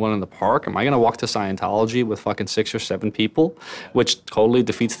the only one in the park? Am I gonna walk to Scientology with fucking 6 or 7 people? Which totally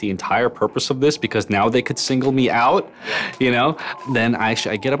defeats the entire purpose of this, because now they could single me out, you know? Then I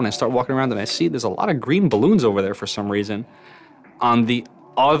get up and I start walking around, and I see there's a lot of green balloons over there for some reason. On the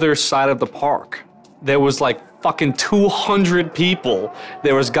other side of the park, there was like fucking 200 people.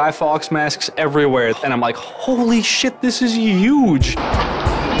 There was Guy Fawkes masks everywhere. And I'm like, holy shit, this is huge.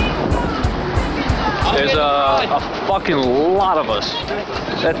 There's a fucking lot of us.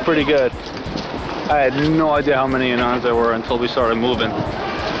 That's pretty good. I had no idea how many Anons there were until we started moving.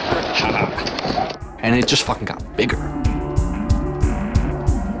 And it just fucking got bigger.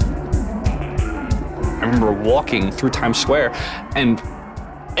 I remember walking through Times Square, and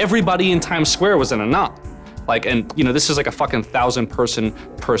everybody in Times Square was an Anon. Like, and you know, this is like a fucking 1,000-person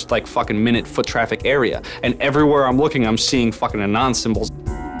per like fucking minute foot traffic area. And everywhere I'm looking, I'm seeing fucking Anon symbols.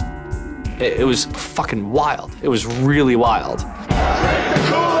 It was fucking wild. It was really wild.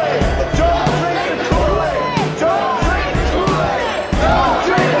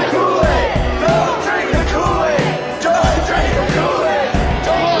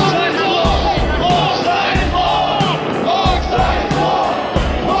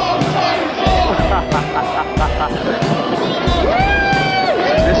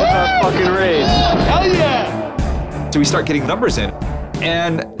 This is our fucking race. Hell yeah! So we start getting numbers in.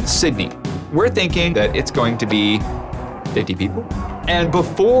 And Sydney, we're thinking that it's going to be 50 people. And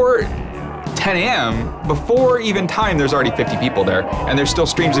before 10 a.m., before even time, there's already 50 people there. And there's still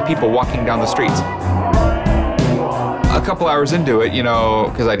streams of people walking down the streets. A couple hours into it, you know,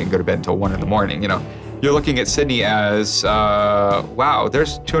 because I didn't go to bed until 1 in the morning, you know, you're looking at Sydney as, wow,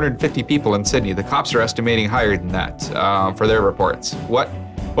 there's 250 people in Sydney. The cops are estimating higher than that for their reports. What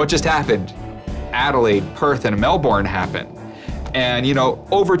just happened? Adelaide, Perth, and Melbourne happened. And, you know,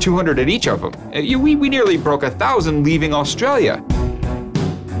 over 200 at each of them. We nearly broke 1,000 leaving Australia.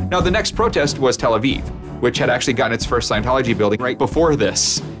 Now, the next protest was Tel Aviv, which had actually gotten its first Scientology building right before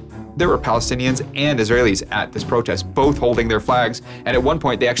this. There were Palestinians and Israelis at this protest, both holding their flags. And at one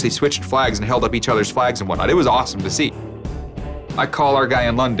point, they actually switched flags and held up each other's flags and whatnot. It was awesome to see. I call our guy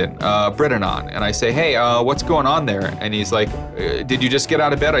in London, Britanon, and I say, hey, what's going on there? And he's like, did you just get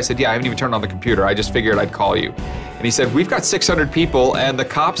out of bed? I said, yeah, I haven't even turned on the computer. I just figured I'd call you. And he said, we've got 600 people and the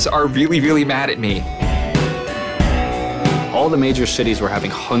cops are really, really mad at me. All the major cities were having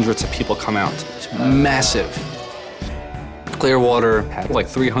hundreds of people come out. It's massive. Clearwater had like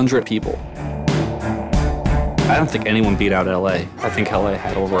 300 people. I don't think anyone beat out LA. I think LA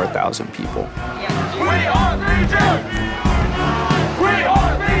had over 1,000 people.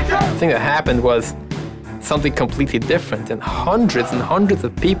 The thing that happened was something completely different, and hundreds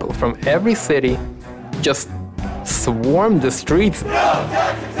of people from every city just swarmed the streets.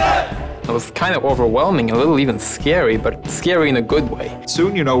 It was kind of overwhelming, a little even scary, but scary in a good way.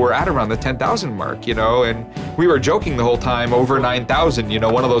 Soon, you know, we're at around the 10,000 mark, you know, and we were joking the whole time, over 9,000, you know,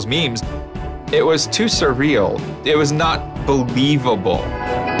 one of those memes. It was too surreal. It was not believable.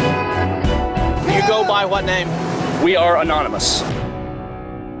 You go by what name? We are anonymous.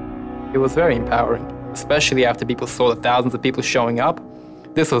 It was very empowering, especially after people saw the thousands of people showing up.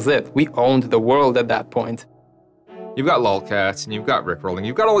 This was it. We owned the world at that point. You've got lolcats and you've got rickrolling.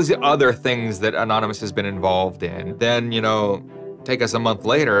 You've got all these other things that Anonymous has been involved in. Then, you know, take us a month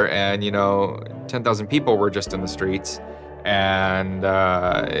later and, you know, 10,000 people were just in the streets. And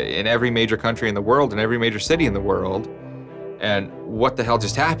in every major country in the world, in every major city in the world. And what the hell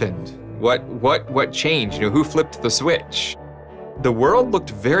just happened? What changed? You know, who flipped the switch? The world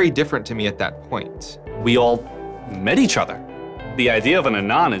looked very different to me at that point. We all met each other. The idea of an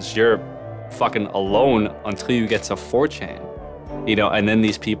Anon is you're fucking alone until you get to 4chan, you know, and then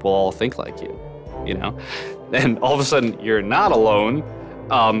these people all think like you know? And all of a sudden, you're not alone.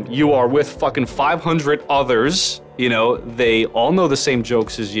 You are with fucking 500 others, you know, they all know the same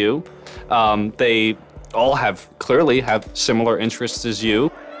jokes as you. They all clearly have similar interests as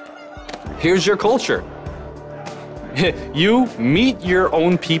you. Here's your culture. You meet your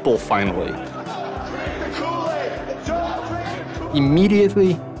own people finally.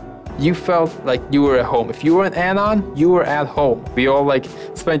 Immediately, You felt like you were at home. If you were an Anon, you were at home. We all like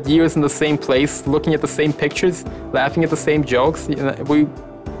spent years in the same place, looking at the same pictures, laughing at the same jokes. You know, we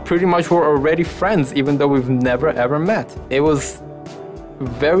pretty much were already friends, even though we've never ever met. It was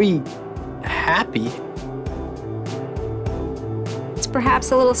very happy. It's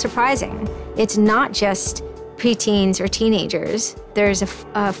perhaps a little surprising. It's not just preteens or teenagers. There's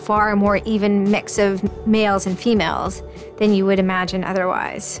a far more even mix of males and females than you would imagine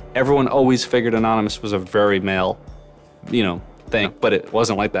otherwise. Everyone always figured Anonymous was a very male, thing, but it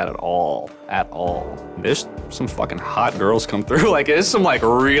wasn't like that at all, There's some fucking hot girls come through. Like, there's some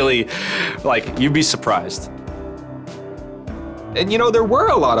really, you'd be surprised. And there were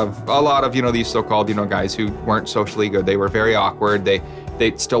a lot of these so-called guys who weren't socially good. They were very awkward. They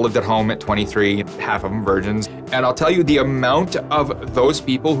still lived at home at 23, half of them virgins. And I'll tell you, the amount of those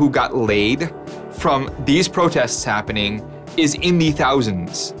people who got laid from these protests happening is in the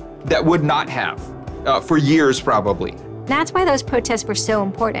thousands that would not have for years probably. That's why those protests were so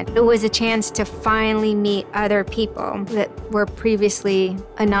important. It was a chance to finally meet other people that were previously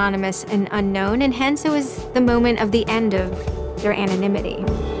anonymous and unknown, and hence it was the moment of the end of their anonymity.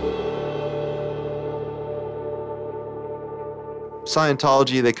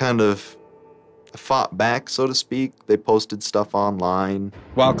 Scientology, they kind of fought back, so to speak. They posted stuff online.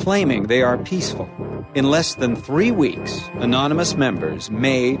 While claiming they are peaceful, in less than 3 weeks, anonymous members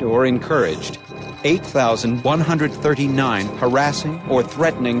made or encouraged 8,139 harassing or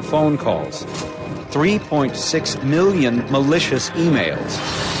threatening phone calls, 3.6 million malicious emails,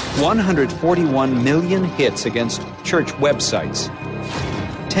 141 million hits against church websites,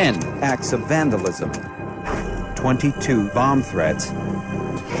 10 acts of vandalism, 22 bomb threats,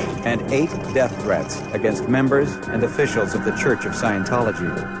 and 8 death threats against members and officials of the Church of Scientology.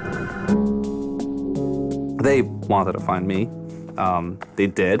 They wanted to find me. They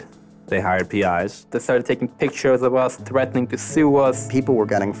did. They hired PIs. They started taking pictures of us, threatening to sue us. People were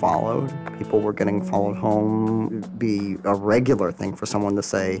getting followed. People were getting followed home. It'd be a regular thing for someone to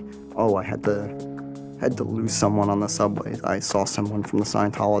say, oh, I had to lose someone on the subway. I saw someone from the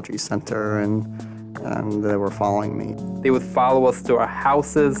Scientology Center and they were following me. They would follow us to our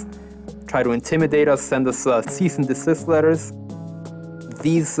houses, try to intimidate us, send us cease and desist letters.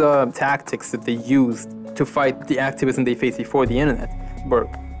 These tactics that they used to fight the activism they faced before the internet were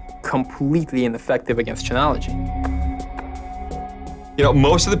completely ineffective against Ch-nology.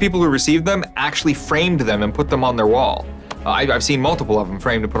 Most of the people who received them actually framed them and put them on their wall. I've seen multiple of them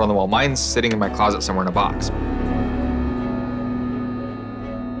framed and put on the wall. Mine's sitting in my closet somewhere in a box.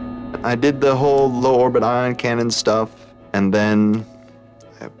 I did the whole low orbit ion cannon stuff, and then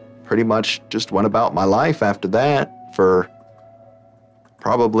I pretty much just went about my life after that for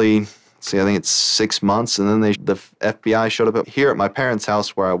probably, I think it's 6 months, and then the FBI showed up here at my parents' house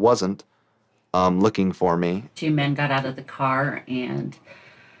where I wasn't, looking for me. 2 men got out of the car and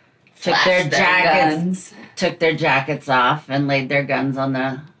took their jackets off and laid their guns on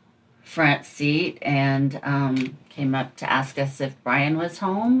the front seat and came up to ask us if Brian was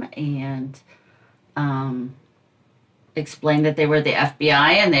home and explained that they were the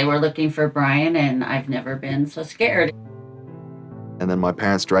FBI and they were looking for Brian, and I've never been so scared. And then my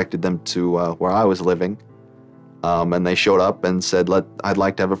parents directed them to where I was living, and they showed up and said, I'd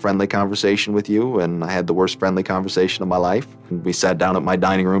like to have a friendly conversation with you, and I had the worst friendly conversation of my life. And we sat down at my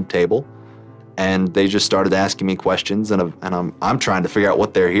dining room table, and they just started asking me questions, and I'm trying to figure out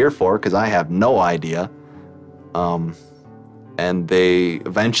what they're here for, because I have no idea. And they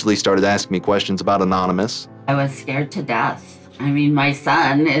eventually started asking me questions about Anonymous. I was scared to death. I mean, my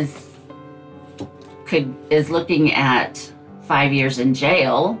son is looking at 5 years in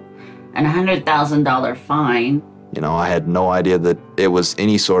jail and a $100,000 fine. I had no idea that it was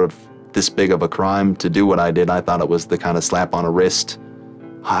any sort of this big of a crime to do what I did. I thought it was the kind of slap on a wrist,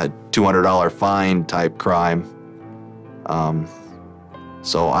 $200 fine type crime.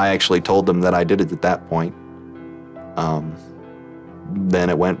 So I actually told them that I did it at that point. Then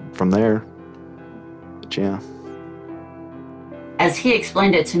it went from there. But yeah. As he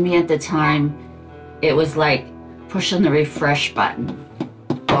explained it to me at the time, it was like pushing the refresh button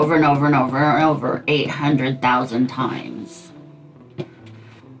over and over and over and over 800,000 times.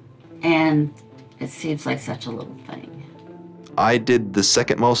 And it seems like such a little thing. I did the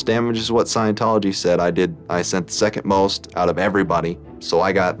second most damage is what Scientology said. I sent the second most out of everybody. So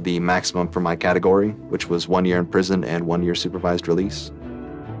I got the maximum for my category, which was 1 year in prison and 1 year supervised release.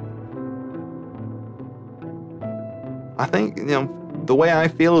 I think, the way I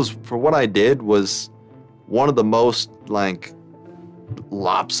feel is for what I did was one of the most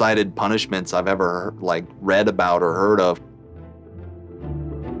lopsided punishments I've ever read about or heard of.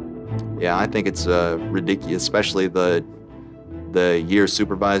 Yeah, I think it's ridiculous, especially the year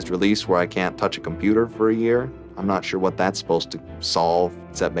supervised release where I can't touch a computer for a year. I'm not sure what that's supposed to solve,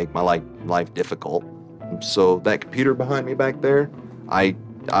 except make my life difficult. So that computer behind me back there, I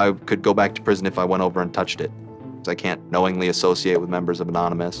could go back to prison if I went over and touched it. I can't knowingly associate with members of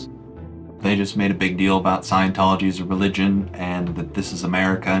Anonymous. They just made a big deal about Scientology as a religion and that this is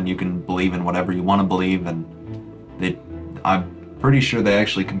America and you can believe in whatever you want to believe. And I'm pretty sure they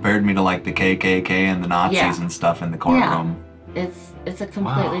actually compared me to like the KKK and the Nazis and stuff in the courtroom. Yeah, it's a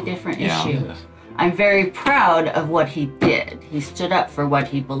completely different issue. I'm very proud of what he did. He stood up for what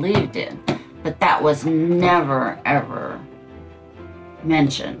he believed in, but that was never, ever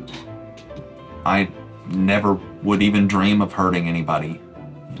mentioned. I never would even dream of hurting anybody.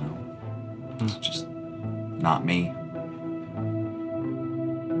 You know, it's just not me.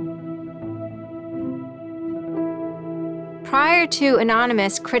 Prior to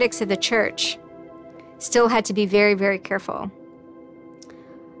Anonymous, critics of the church still had to be very, very careful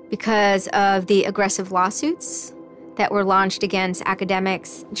because of the aggressive lawsuits that were launched against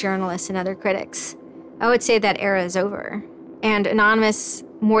academics, journalists, and other critics. I would say that era is over. And Anonymous,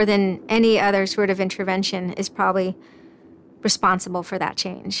 more than any other sort of intervention, is probably responsible for that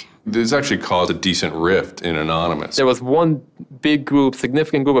change. This actually caused a decent rift in Anonymous. There was one big group,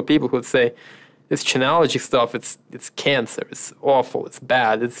 significant group of people who would say, this Qinology stuff, it's cancer, it's awful, it's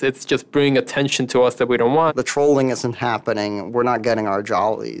bad, it's just bringing attention to us that we don't want. The trolling isn't happening, we're not getting our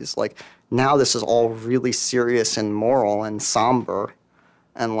jollies. Like, now this is all really serious and moral and somber.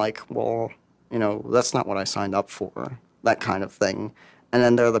 And like, well, you know, that's not what I signed up for, that kind of thing. And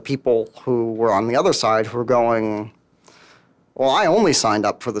then there are the people who were on the other side who are going, well, I only signed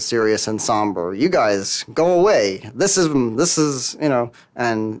up for the serious and somber. You guys, go away. This is, you know,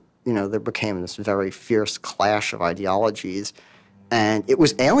 and, you know, there became this very fierce clash of ideologies, and it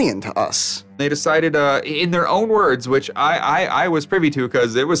was alien to us. They decided, in their own words, which I was privy to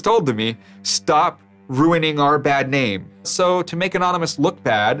because it was told to me, stop ruining our bad name. So to make Anonymous look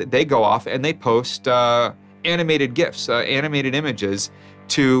bad, they go off and they post animated GIFs, animated images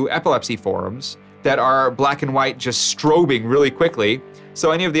to epilepsy forums that are black and white, just strobing really quickly. So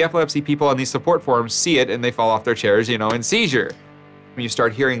any of the epilepsy people on these support forums see it and they fall off their chairs, you know, in seizure. When you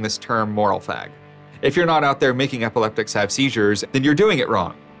start hearing this term moral fag. If you're not out there making epileptics have seizures, then you're doing it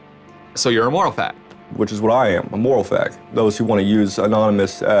wrong. So you're a moral fag. Which is what I am, a moral fag. Those who want to use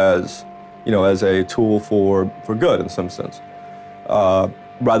Anonymous as, you know, as a tool for good in some sense,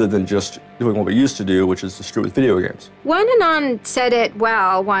 rather than just doing what we used to do, which is distribute video games. One Anon said it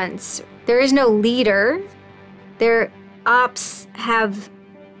well once, there is no leader. Their ops have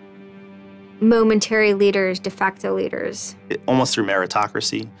momentary leaders, de facto leaders. Almost through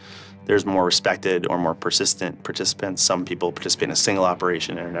meritocracy, there's more respected or more persistent participants. Some people participate in a single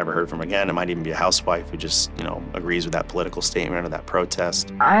operation and are never heard from again. It might even be a housewife who just, you know, agrees with that political statement or that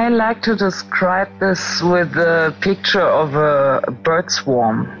protest. I like to describe this with a picture of a bird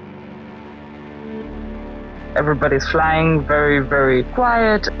swarm. Everybody's flying very, very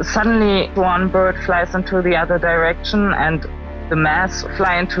quiet. Suddenly one bird flies into the other direction and the mass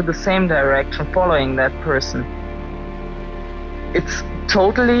fly into the same direction following that person. It's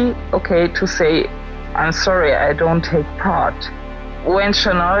totally okay to say, I'm sorry, I don't take part. When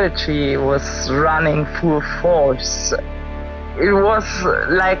Qinology was running full force, it was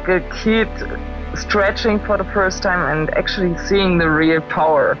like a kid stretching for the first time and actually seeing the real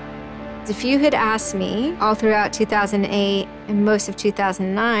power. If you had asked me all throughout 2008 and most of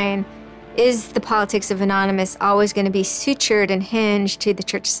 2009, is the politics of Anonymous always going to be sutured and hinged to the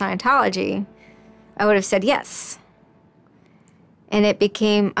Church of Scientology? I would have said yes. And it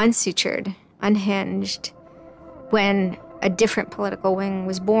became unsutured, unhinged, when a different political wing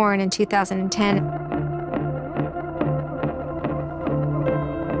was born in 2010.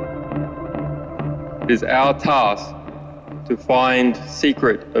 It is our task to find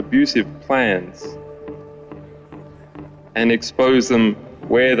secret abusive plans and expose them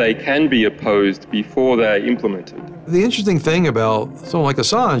where they can be opposed before they are implemented. The interesting thing about someone like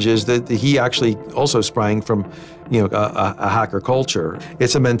Assange is that he actually also sprang from, you know, a hacker culture.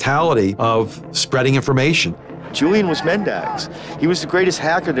 It's a mentality of spreading information. Julian was Mendax. He was the greatest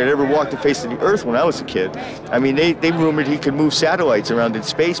hacker that ever walked the face of the earth when I was a kid. I mean, they rumored he could move satellites around in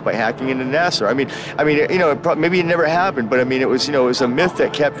space by hacking into NASA. I mean, you know, maybe it never happened, but I mean, it was, you know, it was a myth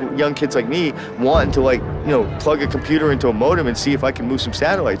that kept young kids like me wanting to, like, you know, plug a computer into a modem and see if I can move some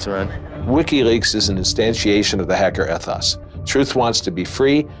satellites around. WikiLeaks is an instantiation of the hacker ethos. Truth wants to be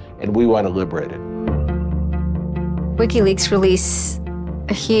free, and we want to liberate it. WikiLeaks released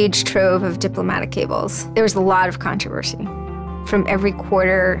a huge trove of diplomatic cables. There was a lot of controversy. from every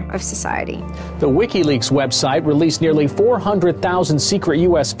quarter of society. The WikiLeaks website released nearly 400,000 secret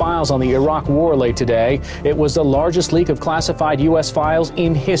U.S. files on the Iraq War late today. It was the largest leak of classified U.S. files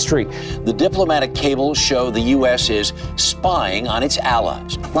in history. The diplomatic cables show the U.S. is spying on its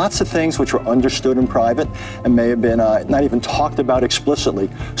allies. Lots of things which were understood in private and may have been not even talked about explicitly.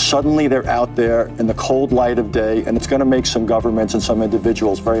 Suddenly they're out there in the cold light of day, and it's going to make some governments and some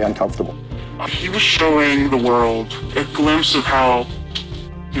individuals very uncomfortable. He was showing the world a glimpse of how,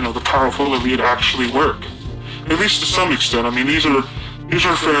 the powerful elite actually work. At least to some extent. I mean, these are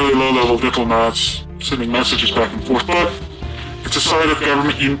fairly low-level diplomats sending messages back and forth, but it's a side of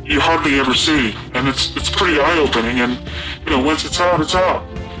government you hardly ever see, and it's pretty eye-opening. And once it's out, it's out.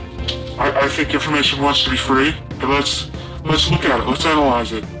 I think information wants to be free, but let's look at it. Let's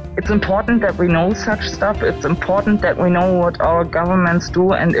analyze it. It's important that we know such stuff. It's important that we know what our governments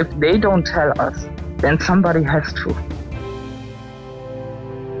do, and if they don't tell us, then somebody has to.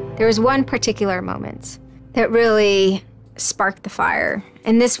 There was one particular moment that really sparked the fire,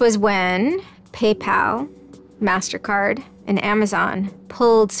 and this was when PayPal, MasterCard, and Amazon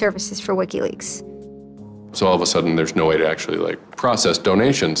pulled services for WikiLeaks. So all of a sudden, there's no way to actually process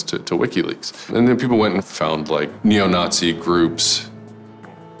donations to WikiLeaks. And then people went and found neo-Nazi groups.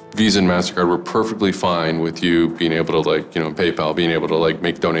 Visa and MasterCard were perfectly fine with you being able to PayPal, being able to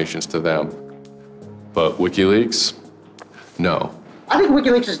make donations to them. But WikiLeaks, no. I think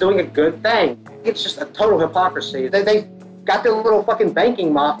WikiLeaks is doing a good thing. It's just a total hypocrisy. They got their little fucking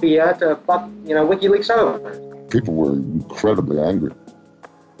banking mafia to fuck, WikiLeaks over. People were incredibly angry.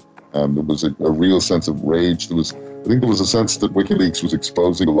 There was a real sense of rage. I think there was a sense that WikiLeaks was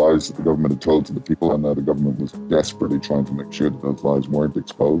exposing the lies that the government had told to the people, and that the government was desperately trying to make sure that those lies weren't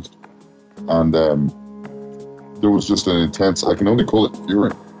exposed. And there was just an intense, I can only call it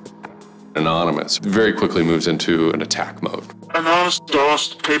fury. Anonymous very quickly moves into an attack mode. Anonymous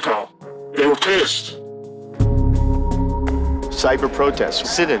DOSed PayPal. They were pissed. Cyber protests,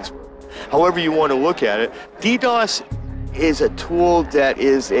 sit-ins, however you want to look at it. DDoS is a tool that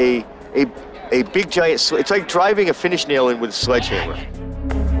is a big giant, it's like driving a finish nail in with a sledgehammer.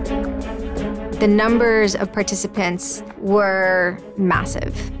 The numbers of participants were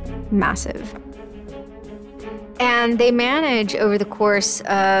massive, massive. And they managed over the course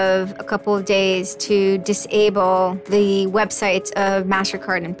of a couple of days to disable the websites of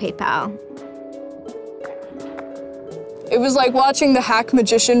MasterCard and PayPal. It was like watching the hack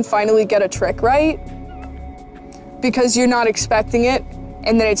magician finally get a trick right, because you're not expecting it,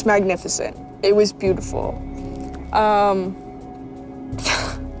 and then it's magnificent. It was beautiful.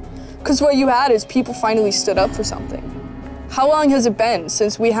 Because what you had is people finally stood up for something. How long has it been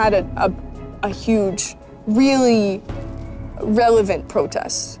since we had a huge, really relevant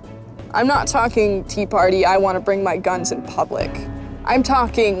protest? I'm not talking Tea Party, I want to bring my guns in public. I'm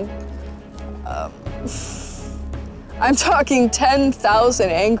talking 10,000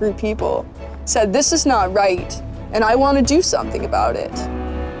 angry people said this is not right, and I want to do something about it.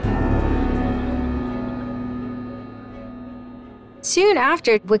 Soon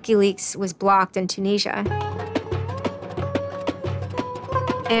after, WikiLeaks was blocked in Tunisia.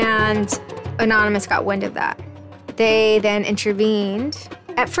 And Anonymous got wind of that. They then intervened,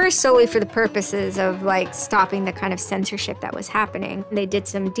 at first solely for the purposes of stopping the kind of censorship that was happening. They did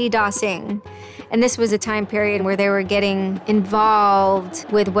some DDoSing, and this was a time period where they were getting involved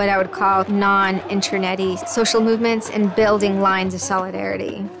with what I would call non-internet-y social movements and building lines of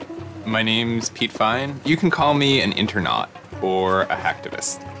solidarity. My name's Pete Fine. You can call me an internaut or a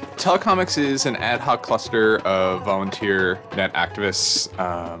hacktivist. Telecomics is an ad hoc cluster of volunteer net activists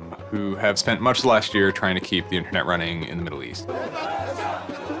who have spent much of the last year trying to keep the internet running in the Middle East.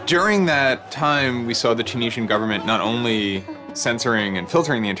 During that time, we saw the Tunisian government not only censoring and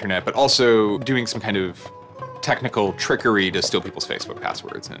filtering the internet, but also doing some kind of technical trickery to steal people's Facebook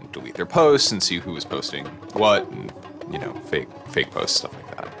passwords and delete their posts and see who was posting what, and fake posts, stuff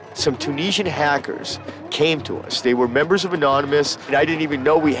like that. Some Tunisian hackers came to us. They were members of Anonymous, and I didn't even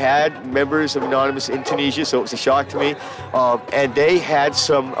know we had members of Anonymous in Tunisia, so it was a shock to me. And they had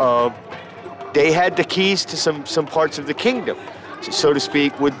the keys to some parts of the kingdom, so to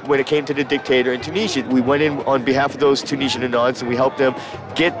speak, when it came to the dictator in Tunisia. We went in on behalf of those Tunisian Anons, and we helped them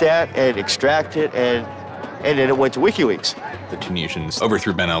get that and extract it, and then it went to WikiLeaks. The Tunisians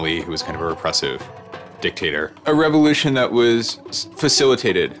overthrew Ben Ali, who was kind of a repressive dictator. A revolution that was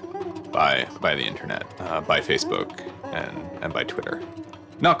facilitated by the internet, by Facebook and by Twitter.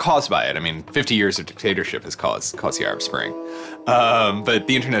 Not caused by it. I mean, 50 years of dictatorship has caused the Arab Spring. But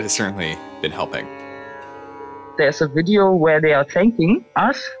the internet has certainly been helping. There's a video where they are thanking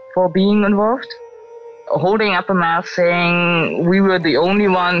us for being involved. holding up a mask saying we were the only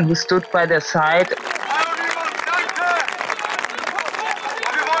one who stood by their side.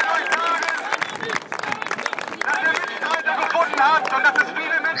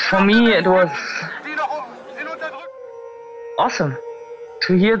 For me, it was awesome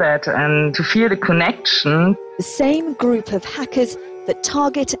to hear that and to feel the connection. The same group of hackers that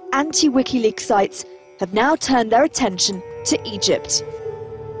target anti-WikiLeaks sites have now turned their attention to Egypt.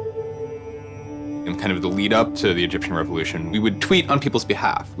 In kind of the lead up to the Egyptian revolution, we would tweet on people's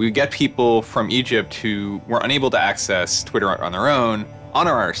behalf. We would get people from Egypt who were unable to access Twitter on their own on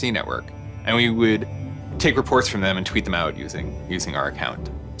our IRC network, and we would take reports from them and tweet them out using our account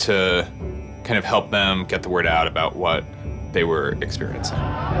to kind of help them get the word out about what they were experiencing.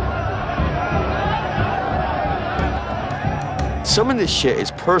 Some of this shit is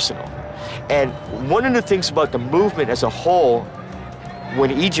personal. And one of the things about the movement as a whole,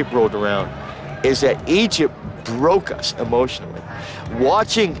 when Egypt rolled around, is that Egypt broke us emotionally.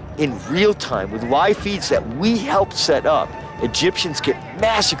 Watching in real time with live feeds that we helped set up, Egyptians get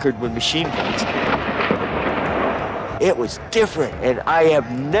massacred with machine guns. It was different, and I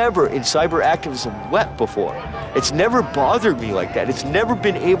have never in cyber activism wept before. It's never bothered me like that. It's never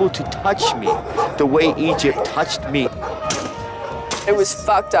been able to touch me the way Egypt touched me. It was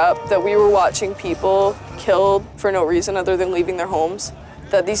fucked up that we were watching people killed for no reason other than leaving their homes,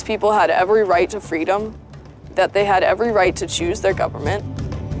 that these people had every right to freedom, that they had every right to choose their government.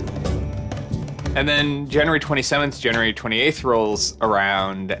 And then January 27th, January 28th rolls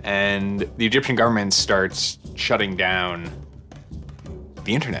around, and the Egyptian government starts shutting down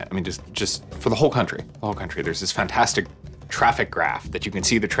the internet. I mean, just for the whole country. The whole country. There's this fantastic traffic graph that you can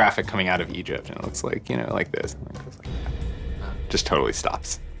see the traffic coming out of Egypt, and it looks like, you know, like this. And it goes like that. Just totally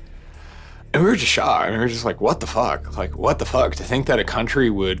stops. And we were just shocked. I mean, we were just like, what the fuck? Like, what the fuck? To think that a country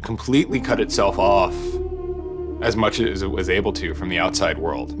would completely cut itself off as much as it was able to from the outside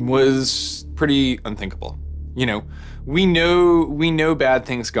world was pretty unthinkable. You know, we know bad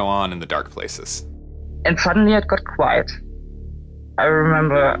things go on in the dark places. And suddenly it got quiet. I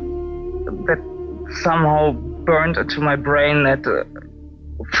remember that somehow burned into my brain that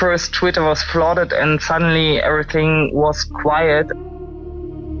first Twitter was flooded and suddenly everything was quiet.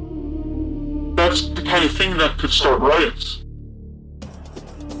 That's the kind of thing that could start riots.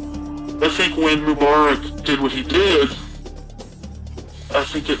 I think when Mubarak did what he did, I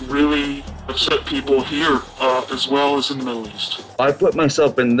think it really upset people here as well as in the Middle East. I put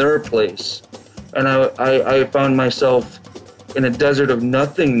myself in their place, and I found myself in a desert of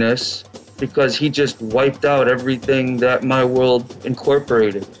nothingness because he just wiped out everything that my world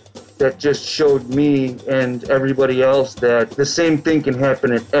incorporated. That just showed me and everybody else that the same thing can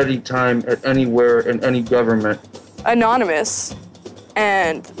happen at any time, at anywhere, in any government. Anonymous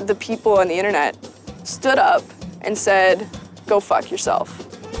and the people on the internet stood up and said, go fuck yourself.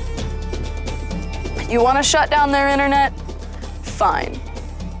 You want to shut down their internet? Fine.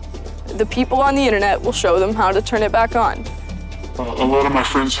 The people on the internet will show them how to turn it back on. A lot of my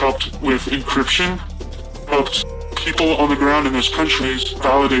friends helped with encryption, helped people on the ground in those countries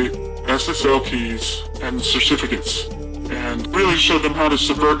validate SSL keys and certificates, and really showed them how to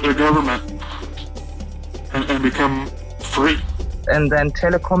subvert their government and become free. And then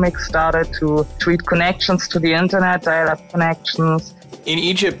Telecomics started to tweet connections to the internet, dial-up connections. In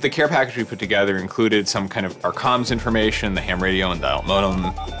Egypt, the care package we put together included some kind of our comms information, the ham radio and dial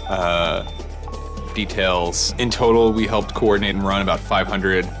modem details. In total, we helped coordinate and run about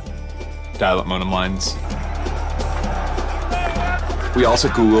 500 dial-up modem lines. We also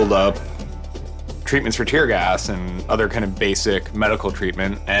Googled up treatments for tear gas and other kind of basic medical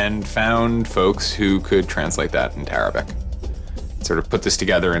treatment and found folks who could translate that into Arabic. Sort of put this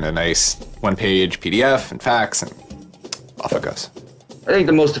together in a nice one-page PDF and fax, and off it goes. I think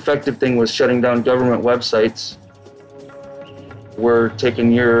the most effective thing was shutting down government websites. We're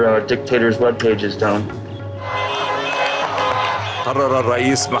taking your dictator's web pages down. President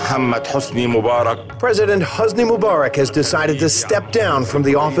Hosni Mubarak has decided to step down from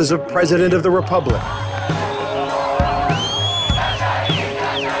the office of President of the Republic.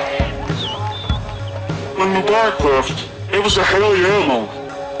 When Mubarak left, it was a hell yeah moment.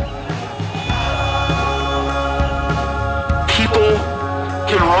 People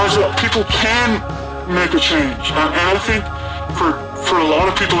can rise up, people can make a change. And I think for a lot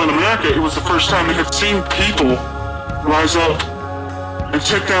of people in America, it was the first time they had seen people rise up and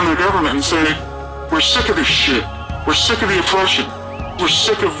take down their government and say, we're sick of this shit. We're sick of the oppression. We're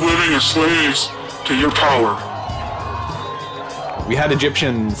sick of living as slaves to your power. We had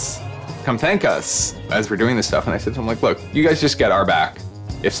Egyptians come thank us as we're doing this stuff, and I said to them, like, look, you guys just get our back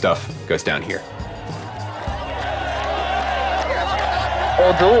if stuff goes down here.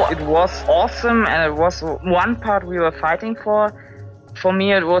 Although it was awesome and it was one part we were fighting for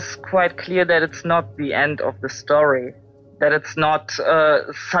me it was quite clear that it's not the end of the story, that it's not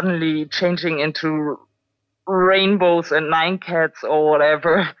suddenly changing into rainbows and 9 cats or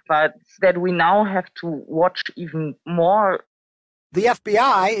whatever, but that we now have to watch even more. The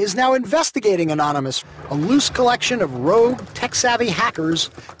FBI is now investigating Anonymous, a loose collection of rogue, tech-savvy hackers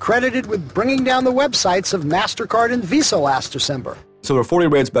credited with bringing down the websites of MasterCard and Visa last December. So there were 40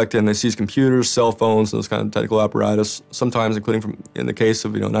 raids back then. They seized computers, cell phones, those kind of technical apparatus, sometimes including in the case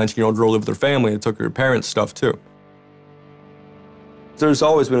of, a 19-year-old girl lived with her family, it took her parents' stuff too. There's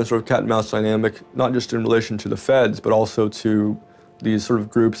always been a sort of cat and mouse dynamic, not just in relation to the feds, but also to these sort of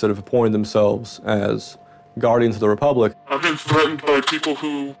groups that have appointed themselves as guardians of the Republic. I've been threatened by people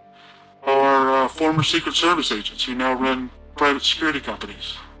who are former Secret Service agents who now run private security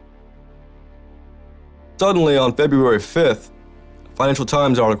companies. Suddenly, on February 5th, a Financial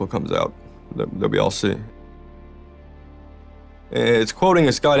Times article comes out that we all see. It's quoting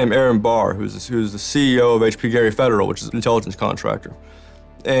this guy named Aaron Barr, who's the CEO of HPGary Federal, which is an intelligence contractor.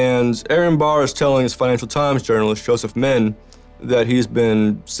 And Aaron Barr is telling this Financial Times journalist, Joseph Min, that he's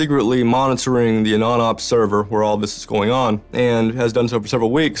been secretly monitoring the AnonOps server where all this is going on, and has done so for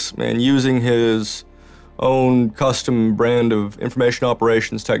several weeks, and using his own custom brand of information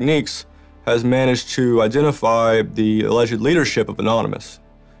operations techniques, has managed to identify the alleged leadership of Anonymous,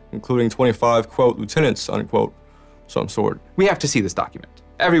 including 25, quote, lieutenants, unquote, some sort. We have to see this document.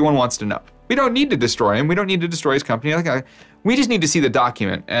 Everyone wants to know. We don't need to destroy him. We don't need to destroy his company. We just need to see the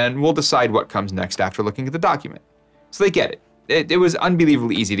document, and we'll decide what comes next after looking at the document. So they get it. It was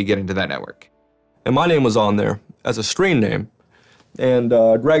unbelievably easy to get into that network. And my name was on there as a screen name, and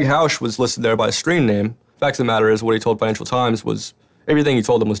Greg Hausch was listed there by a screen name. Fact of the matter is, what he told Financial Times was everything he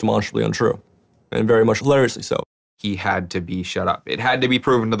told them was demonstrably untrue, and very much hilariously so. He had to be shut up. It had to be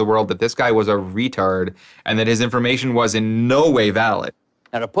proven to the world that this guy was a retard and that his information was in no way valid.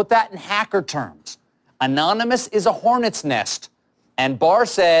 Now, to put that in hacker terms, Anonymous is a hornet's nest, and Barr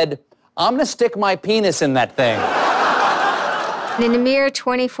said, I'm gonna stick my penis in that thing. And in a mere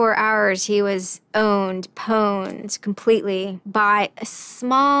 24 hours, he was owned, pwned completely by a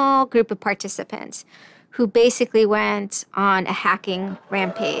small group of participants who basically went on a hacking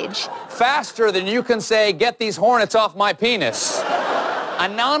rampage. Faster than you can say, get these hornets off my penis.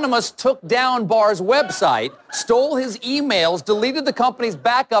 Anonymous took down Barr's website, stole his emails, deleted the company's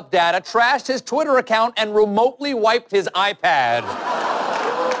backup data, trashed his Twitter account, and remotely wiped his iPad.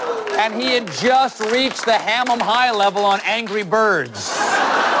 And he had just reached the Hammam high level on Angry Birds.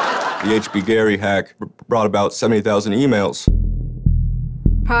 The HPGary hack brought about 70,000 emails.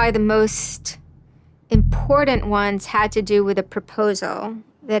 Probably the most important ones had to do with a proposal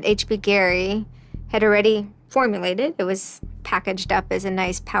that HPGary had already formulated. It was packaged up as a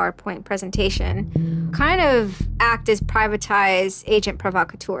nice PowerPoint presentation. Kind of act as privatized agent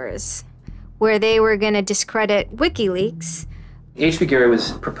provocateurs, where they were going to discredit WikiLeaks. HPGary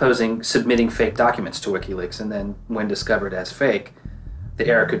was proposing submitting fake documents to WikiLeaks, and then when discovered as fake, the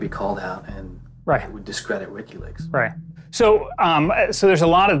error could be called out and it would discredit WikiLeaks. Right. So, so there's a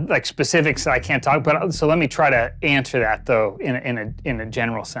lot of specifics that I can't talk about. So let me try to answer that though in a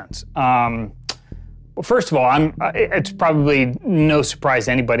general sense. Well, first of all, it's probably no surprise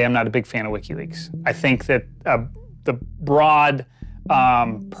to anybody. I'm not a big fan of WikiLeaks. I think that the broad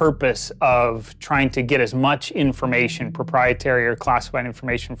purpose of trying to get as much information, proprietary or classified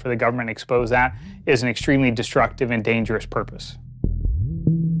information for the government, expose that, is an extremely destructive and dangerous purpose.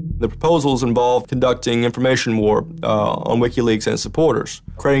 The proposals involve conducting information war on WikiLeaks and its supporters,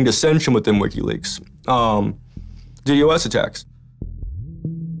 creating dissension within WikiLeaks, DDoS attacks.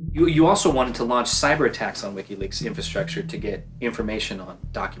 You also wanted to launch cyber attacks on WikiLeaks infrastructure to get information on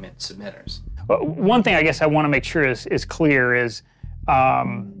document submitters. Well, one thing I guess I want to make sure is clear is,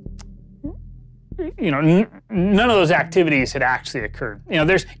 none of those activities had actually occurred.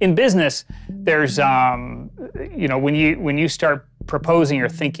 In business, there's, when you start proposing or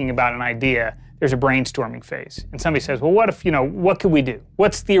thinking about an idea, there's a brainstorming phase. And somebody says, well, what if, what could we do?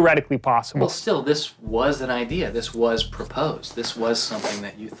 What's theoretically possible? Well, still, this was an idea. This was proposed. This was something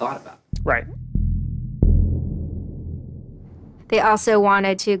that you thought about. Right. They also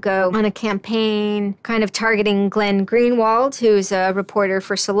wanted to go on a campaign kind of targeting Glenn Greenwald, who's a reporter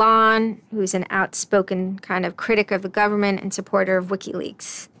for Salon, who's an outspoken kind of critic of the government and supporter of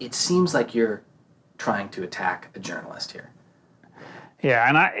WikiLeaks. It seems like you're trying to attack a journalist here. Yeah,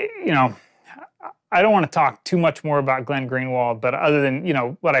 and I don't want to talk too much more about Glenn Greenwald, but other than,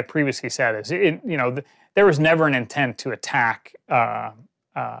 what I previously said is, there was never an intent to attack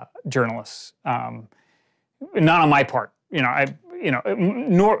journalists, not on my part.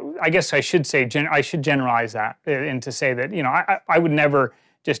 I guess I should say, I should generalize that and to say that, I would never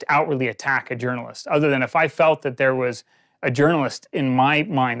just outwardly attack a journalist, other than if I felt that there was a journalist in my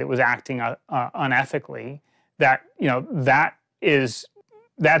mind that was acting unethically, that,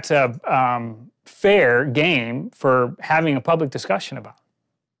 that's a fair game for having a public discussion about.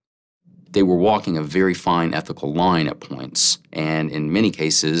 They were walking a very fine ethical line at points, and in many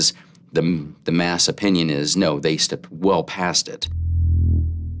cases, the mass opinion is, no, they stepped well past it.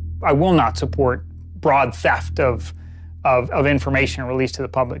 I will not support broad theft of information released to the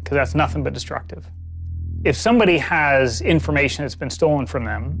public, because that's nothing but destructive. If somebody has information that's been stolen from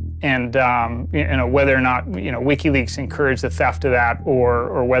them, and whether or not WikiLeaks encouraged the theft of that,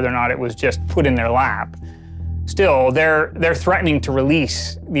 or whether or not it was just put in their lap, still they're threatening to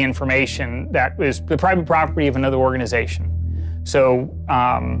release the information that is the private property of another organization. So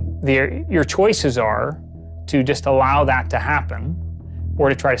your choices are to just allow that to happen, or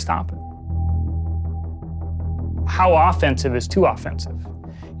to try to stop it. How offensive is too offensive?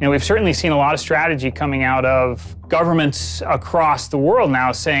 We've certainly seen a lot of strategy coming out of governments across the world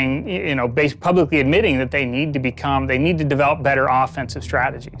now saying, publicly admitting that they need to develop better offensive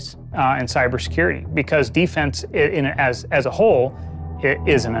strategies in cybersecurity, because defense as a whole, it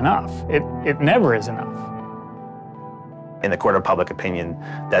isn't enough. It never is enough. In the court of public opinion,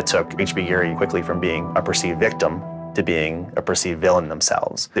 that took 𝐂𝐵 quickly from being a perceived victim to being a perceived villain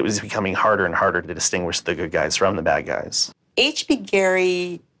themselves. It was becoming harder and harder to distinguish the good guys from the bad guys.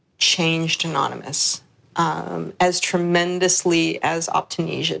 𝐂𝐵 changed Anonymous as tremendously as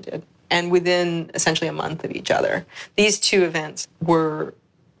𝐂𝐻𝐻 did, and within essentially a month of each other. These two events were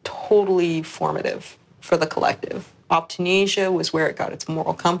totally formative for the collective. 𝐂𝐻𝐻 was where it got its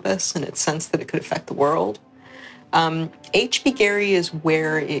moral compass and its sense that it could affect the world. 𝐂𝐵 is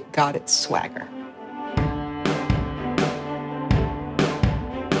where it got its swagger.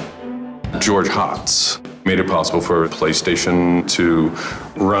 George Hotz made it possible for PlayStation to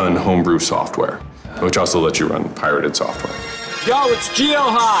run homebrew software, which also lets you run pirated software. Yo, it's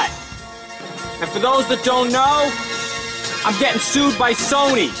GeoHot! And for those that don't know, I'm getting sued by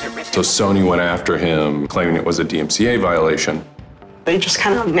Sony. So Sony went after him, claiming it was a DMCA violation. They just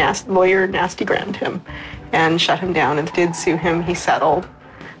kind of nasty-grammed him and shut him down, and did sue him. He settled.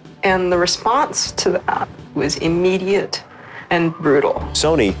 And the response to that was immediate and brutal.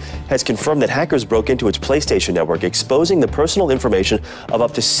 Sony has confirmed that hackers broke into its PlayStation network, exposing the personal information of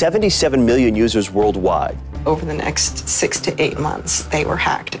up to 77 million users worldwide. Over the next 6 to 8 months, they were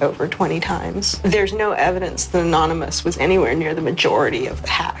hacked over 20 times. There's no evidence that Anonymous was anywhere near the majority of the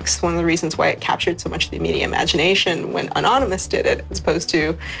hacks. One of the reasons why it captured so much of the media imagination when Anonymous did it, as opposed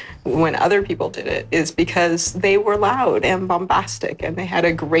to when other people did it, is because they were loud and bombastic, and they had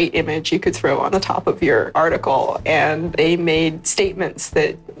a great image you could throw on the top of your article, and they made statements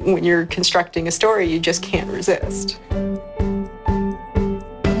that when you're constructing a story, you just can't resist.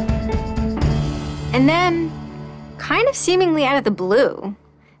 And then, kind of seemingly out of the blue,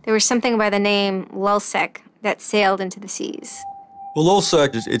 there was something by the name LulzSec that sailed into the seas. Well,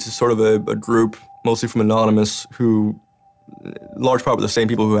 LulzSec, it's a sort of a group, mostly from Anonymous, who, large part of the same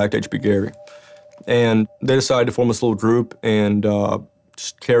people who hacked 𝐂𝐵. And they decided to form this little group and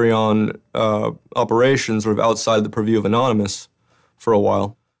just carry on operations sort of outside the purview of Anonymous for a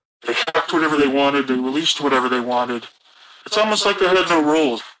while. They hacked whatever they wanted, they released whatever they wanted. It's almost like they had no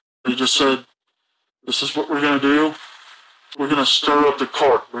rules. They just said, this is what we're going to do. We're going to stir up the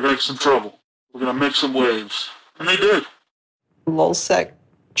cart. We're going to get some trouble. We're going to make some waves. And they did. LulzSec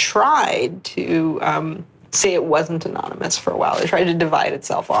tried to say it wasn't Anonymous for a while. They tried to divide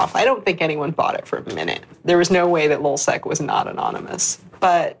itself off. I don't think anyone bought it for a minute. There was no way that LulzSec was not Anonymous.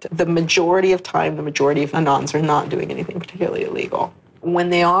 But the majority of time, the majority of Anons are not doing anything particularly illegal.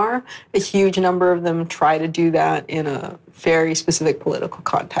 When they are, a huge number of them try to do that in a very specific political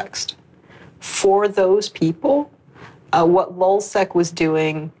context. For those people, what LulzSec was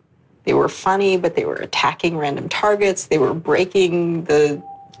doing, they were funny, but they were attacking random targets. They were breaking the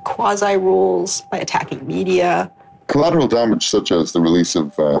quasi-rules by attacking media. Collateral damage, such as the release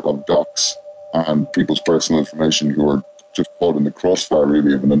of docs and people's personal information who are just caught in the crossfire,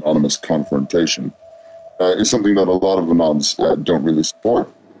 really, of an anonymous confrontation, is something that a lot of Anons don't really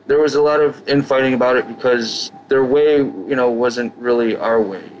support. There was a lot of infighting about it because their way, wasn't really our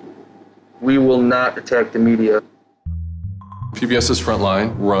way. We will not attack the media. PBS's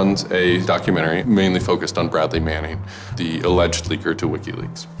Frontline runs a documentary mainly focused on Bradley Manning, the alleged leaker to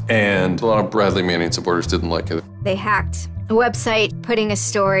WikiLeaks. And a lot of Bradley Manning supporters didn't like it. They hacked a website putting a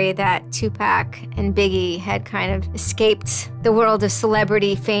story that Tupac and Biggie had kind of escaped the world of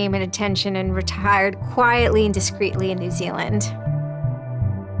celebrity fame and attention and retired quietly and discreetly in New Zealand.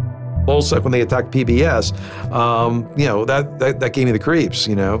 LulzSec, when they attacked PBS, you know, that gave me the creeps,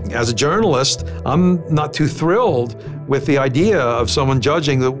 you know. As a journalist, I'm not too thrilled with the idea of someone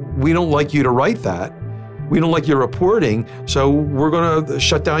judging that we don't like you to write that. We don't like your reporting, so we're going to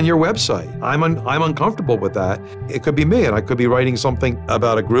shut down your website. I'm uncomfortable with that. It could be me, and I could be writing something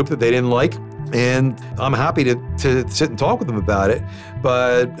about a group that they didn't like, and I'm happy to sit and talk with them about it,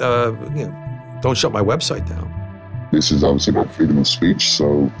 but you know, don't shut my website down. This is obviously about freedom of speech,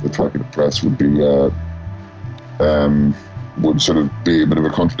 so attacking the press would be would sort of be a bit of a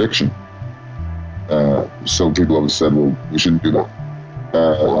contradiction. So people always said, well, we shouldn't do that.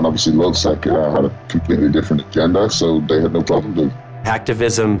 And obviously LulzSec had a completely different agenda, so they had no problem doing it.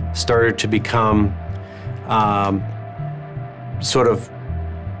 Activism started to become sort of,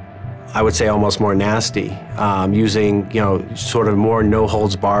 I would say, almost more nasty, using, you know, sort of more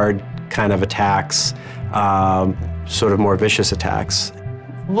no-holds-barred kind of attacks, sort of more vicious attacks.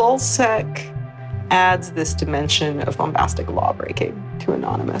 LulzSec adds this dimension of bombastic lawbreaking to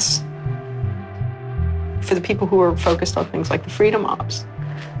Anonymous. For the people who are focused on things like the freedom ops,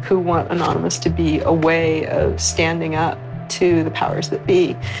 who want Anonymous to be a way of standing up to the powers that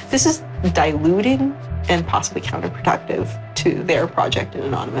be, this is diluting and possibly counterproductive to their project in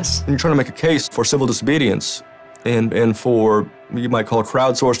Anonymous. You're trying to make a case for civil disobedience and for what you might call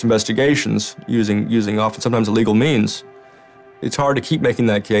crowdsourced investigations using often sometimes illegal means. It's hard to keep making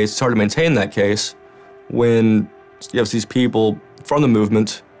that case, it's hard to maintain that case when you have these people from the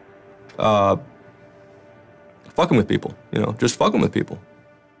movement fucking with people, you know, just fucking with people.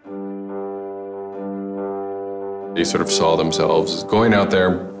 They sort of saw themselves as going out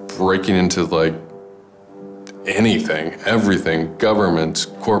there, breaking into like anything, everything, governments,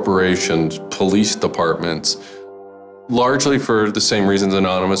 corporations, police departments, largely for the same reasons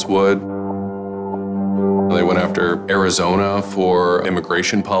Anonymous would. They went after Arizona for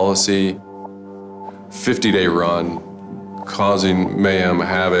immigration policy, 50-day run, causing mayhem,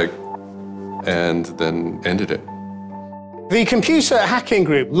 havoc, and then ended it. The computer hacking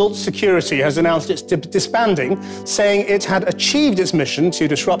group Lulz Security has announced its disbanding, saying it had achieved its mission to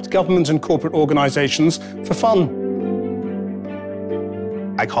disrupt government and corporate organizations for fun.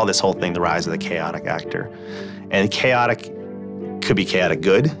 I call this whole thing the rise of the chaotic actor. And chaotic could be chaotic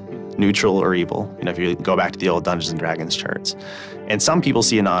good, neutral, or evil. You know, if you go back to the old Dungeons and Dragons charts. And some people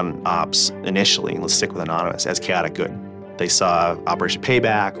see Anon-Ops initially, let's stick with Anonymous, as chaotic good. They saw Operation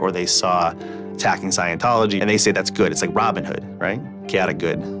Payback, or they saw attacking Scientology, and they say that's good. It's like Robin Hood, right? Chaotic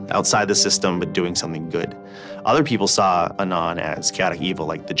good. Outside the system, but doing something good. Other people saw Anon as chaotic evil,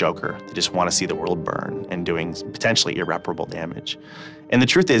 like the Joker. They just want to see the world burn and doing potentially irreparable damage. And the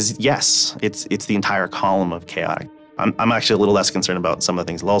truth is, yes, it's the entire column of chaotic. I'm actually a little less concerned about some of the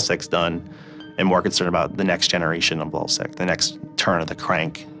things LulzSec's done and more concerned about the next generation of LulzSec, the next turn of the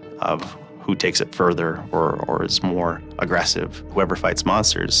crank of who takes it further or is more aggressive. Whoever fights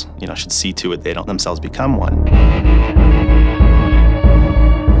monsters, you know, should see to it they don't themselves become one.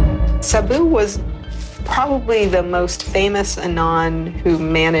 Sabu was probably the most famous Anon who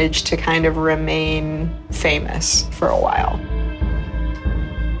managed to kind of remain famous for a while.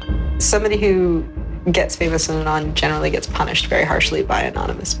 Somebody who gets famous in Anon generally gets punished very harshly by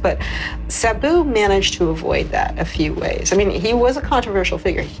Anonymous, but Sabu managed to avoid that a few ways. I mean, he was a controversial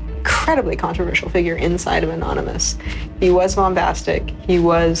figure, incredibly controversial figure inside of Anonymous. He was bombastic, he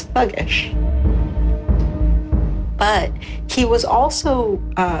was thuggish. But he was also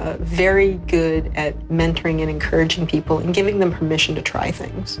very good at mentoring and encouraging people and giving them permission to try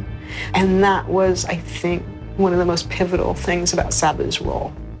things. And that was, I think, one of the most pivotal things about Sabu's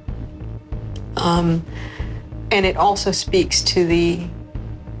role. And it also speaks to the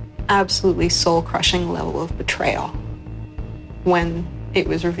absolutely soul-crushing level of betrayal when it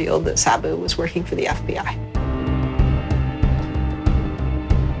was revealed that Sabu was working for the FBI.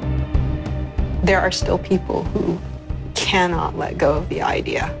 There are still people who cannot let go of the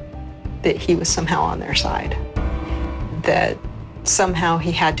idea that he was somehow on their side, that somehow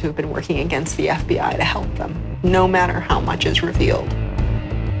he had to have been working against the FBI to help them, no matter how much is revealed.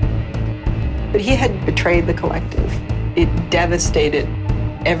 But he had betrayed the collective. It devastated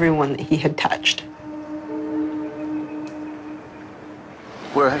everyone that he had touched.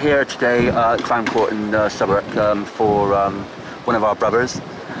 We're here today at Crown Court in Southwark for one of our brothers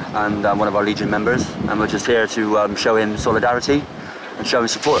and one of our Legion members, and we're just here to show him solidarity and show him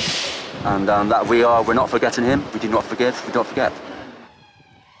support, and that we're not forgetting him. We do not forgive. We don't forget.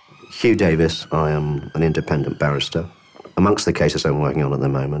 Hugh Davis. I am an independent barrister. Amongst the cases I'm working on at the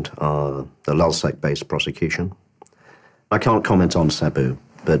moment are the LulzSec-based prosecution. I can't comment on Sabu,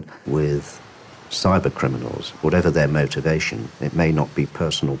 but with cyber criminals, whatever their motivation, it may not be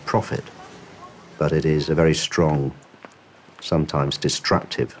personal profit, but it is a very strong, sometimes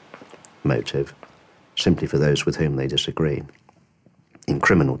destructive motive, simply for those with whom they disagree. In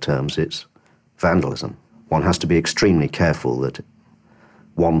criminal terms, it's vandalism. One has to be extremely careful that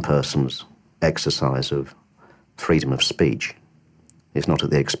one person's exercise of freedom of speech is not at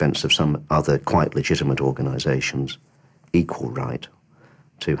the expense of some other quite legitimate organization's equal right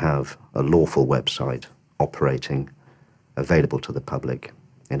to have a lawful website operating, available to the public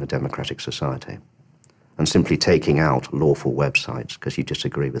in a democratic society. And simply taking out lawful websites because you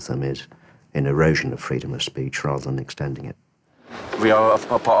disagree with them is an erosion of freedom of speech rather than extending it. We are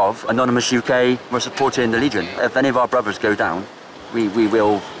a part of Anonymous UK. We're supporting the Legion. If any of our brothers go down, we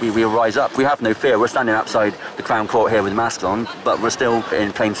will rise up. We have no fear. We're standing outside the Crown Court here with masks on, but we're still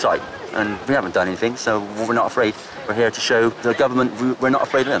in plain sight. And we haven't done anything, so we're not afraid. We're here to show the government we're not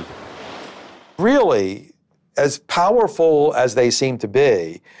afraid of them. Really, as powerful as they seem to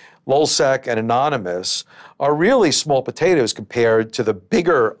be, LulzSec and Anonymous are really small potatoes compared to the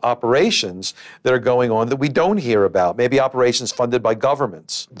bigger operations that are going on that we don't hear about, maybe operations funded by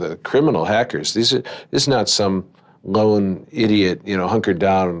governments. The criminal hackers, this is not some lone idiot, hunkered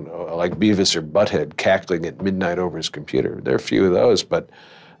down like Beavis or Butthead cackling at midnight over his computer. There are a few of those, but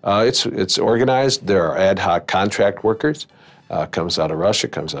it's organized. There are ad hoc contract workers. Comes out of Russia,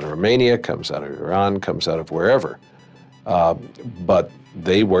 comes out of Romania, comes out of Iran, comes out of wherever. But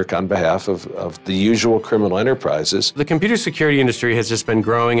they work on behalf of the usual criminal enterprises. The computer security industry has just been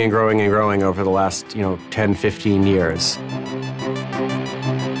growing and growing and growing over the last, 10, 15 years.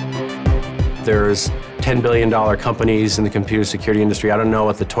 There's $10 billion companies in the computer security industry. I don't know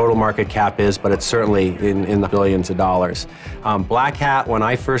what the total market cap is, but it's certainly in the billions of dollars. Black Hat, when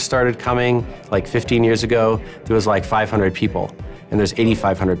I first started coming, like 15 years ago, there was like 500 people, and there's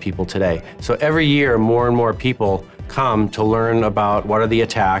 8,500 people today. So every year, more and more people come to learn about what are the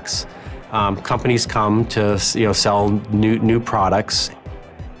attacks. Companies come to sell new products,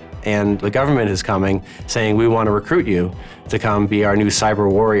 and the government is coming saying, we want to recruit you to come be our new cyber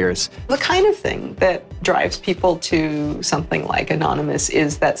warriors. The kind of thing that drives people to something like Anonymous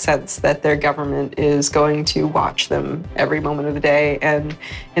is that sense that their government is going to watch them every moment of the day. And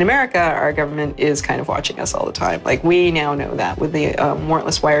in America, our government is kind of watching us all the time. Like, we now know that with the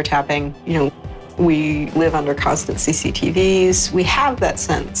warrantless wiretapping, we live under constant CCTVs. We have that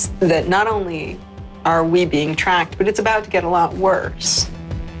sense that not only are we being tracked, but it's about to get a lot worse.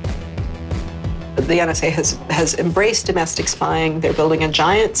 The NSA has embraced domestic spying. They're building a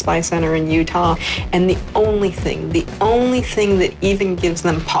giant spy center in Utah. And the only thing that even gives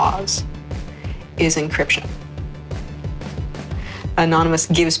them pause is encryption. Anonymous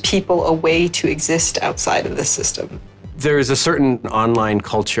gives people a way to exist outside of the system. There is a certain online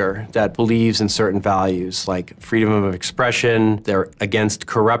culture that believes in certain values, like freedom of expression. They're against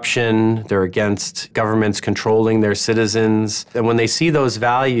corruption. They're against governments controlling their citizens. And when they see those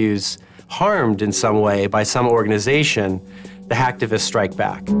values harmed in some way by some organization, the hacktivists strike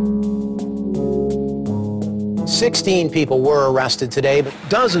back. 16 people were arrested today, but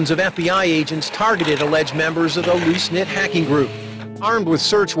dozens of FBI agents targeted alleged members of the loose-knit hacking group. Armed with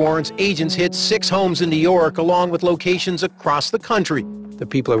search warrants, agents hit 6 homes in New York, along with locations across the country. The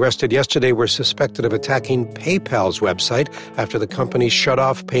people arrested yesterday were suspected of attacking PayPal's website after the company shut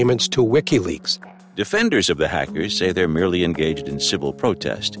off payments to WikiLeaks. Defenders of the hackers say they're merely engaged in civil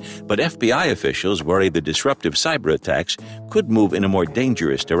protest, but FBI officials worry the disruptive cyber attacks could move in a more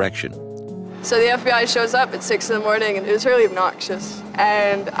dangerous direction. So the FBI shows up at 6 in the morning, and it was really obnoxious.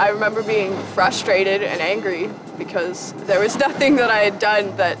 And I remember being frustrated and angry because there was nothing that I had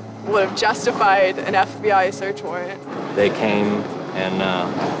done that would have justified an FBI search warrant. They came and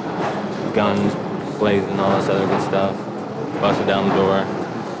guns blazing, all this other good stuff, busted down the door.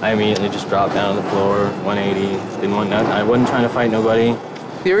 I immediately just dropped down to the floor, 180, didn't want nothing. I wasn't trying to fight nobody.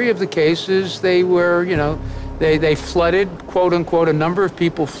 Theory of the case is they were, they flooded, quote unquote, a number of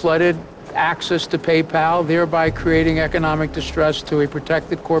people flooded access to PayPal, thereby creating economic distress to a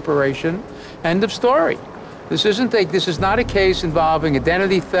protected corporation. End of story. This is not a case involving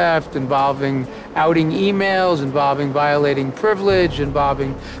identity theft, involving outing emails, involving violating privilege,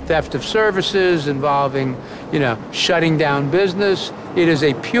 involving theft of services, involving, shutting down business. It is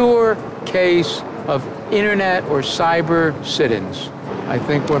a pure case of internet or cyber sit-ins. I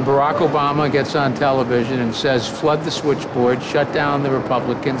think when Barack Obama gets on television and says, flood the switchboard, shut down the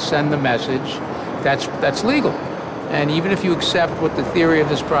Republicans, send the message, that's legal. And even if you accept what the theory of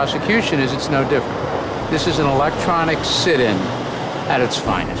this prosecution is, it's no different. This is an electronic sit-in at its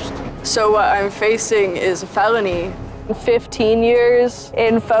finest. So what I'm facing is a felony. 15 years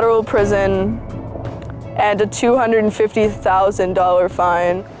in federal prison and a $250,000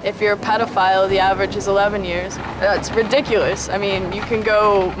 fine. If you're a pedophile, the average is 11 years. That's ridiculous. I mean, you can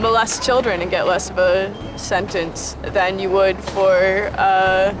go molest children and get less of a sentence than you would for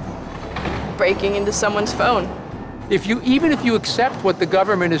breaking into someone's phone. Even if you accept what the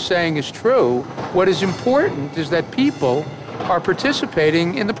government is saying is true, what is important is that people are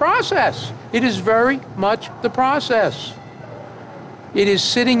participating in the process. It is very much the process. It is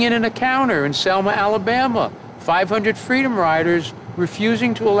sitting in a counter in Selma, Alabama, 500 Freedom Riders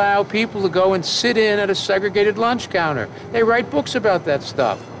refusing to allow people to go and sit in at a segregated lunch counter. They write books about that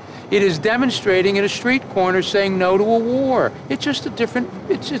stuff. It is demonstrating in a street corner saying no to a war. It's just a different,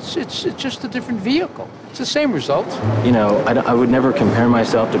 it's just a different vehicle. It's the same result. You know, I would never compare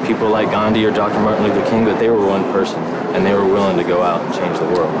myself to people like Gandhi or Dr. Martin Luther King, but they were one person, and they were willing to go out and change the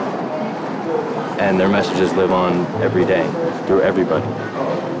world. And their messages live on every day, through everybody.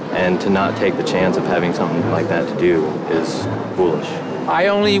 And to not take the chance of having something like that to do is foolish. I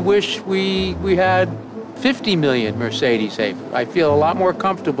only wish we had 50 million Mercedes. I feel a lot more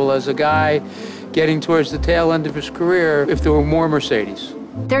comfortable as a guy getting towards the tail end of his career if there were more Mercedes.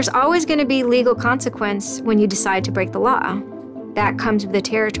 There's always going to be legal consequence when you decide to break the law. That comes with the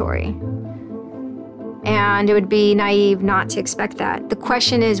territory. And it would be naive not to expect that. The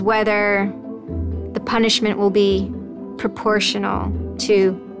question is whether the punishment will be proportional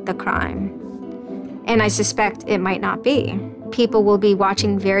to the crime. And I suspect it might not be. People will be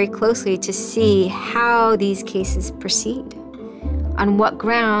watching very closely to see how these cases proceed, on what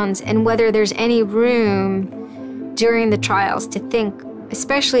grounds, and whether there's any room during the trials to think,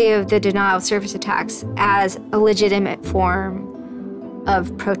 especially of the denial of service attacks, as a legitimate form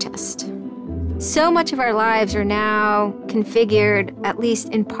of protest. So much of our lives are now configured, at least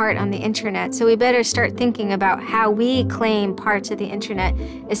in part, on the internet, so we better start thinking about how we claim parts of the internet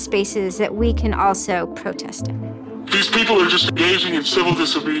as spaces that we can also protest in. These people are just engaging in civil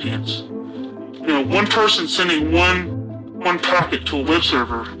disobedience. You know, one person sending one packet to a web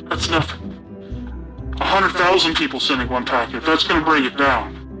server, that's nothing. 100,000 people sending one packet, that's going to bring it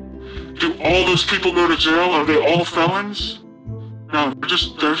down. Do all those people go to jail? Are they all felons? No,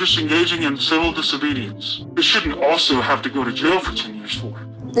 they're just engaging in civil disobedience. They shouldn't also have to go to jail for 10 years for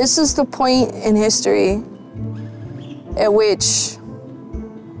it. This is the point in history at which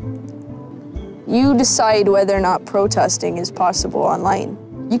you decide whether or not protesting is possible online.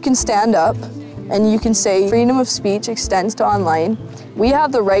 You can stand up and you can say freedom of speech extends to online. We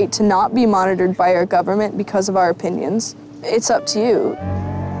have the right to not be monitored by our government because of our opinions. It's up to you.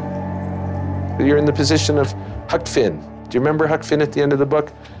 You're in the position of Huck Finn. Do you remember Huck Finn at the end of the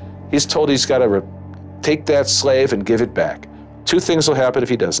book? He's told he's got to take that slave and give it back. Two things will happen if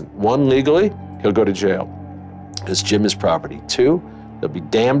he doesn't. One, legally, he'll go to jail because Jim is property. Two, he'll be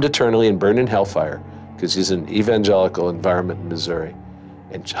damned eternally and burned in hellfire because he's in an evangelical environment in Missouri.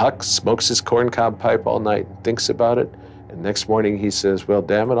 And Huck smokes his corncob pipe all night and thinks about it. And next morning he says, well,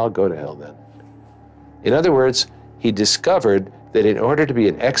 damn it, I'll go to hell then. In other words, he discovered that in order to be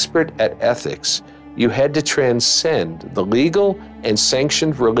an expert at ethics, you had to transcend the legal and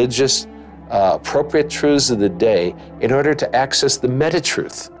sanctioned religious appropriate truths of the day in order to access the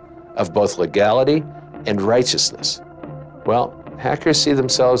meta-truth of both legality and righteousness. Well, hackers see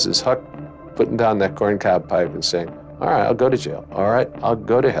themselves as Huck putting down that corncob pipe and saying, all right, I'll go to jail. All right, I'll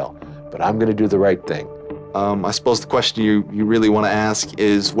go to hell, but I'm going to do the right thing. I suppose the question you really want to ask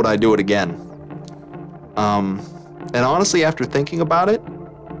is, would I do it again? And honestly, after thinking about it,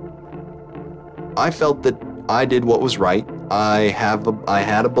 I felt that I did what was right. I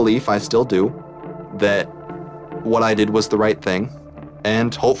had a belief, I still do, that what I did was the right thing,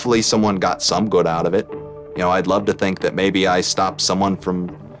 and hopefully someone got some good out of it. You know, I'd love to think that maybe I stopped someone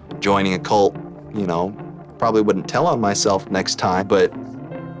from joining a cult. You know, probably wouldn't tell on myself next time, but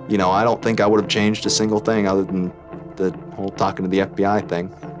you know, I don't think I would have changed a single thing other than the whole talking to the FBI thing.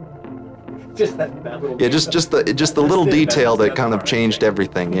 Just that little yeah, just the little detail that kind of changed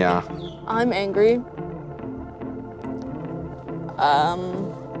everything. Yeah. I'm angry.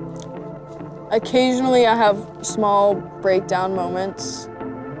 Occasionally I have small breakdown moments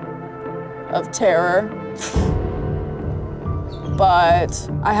of terror, but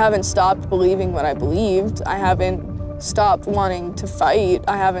I haven't stopped believing what I believed. I haven't stopped wanting to fight.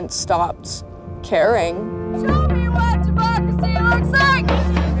 I haven't stopped caring. Show me what democracy looks like!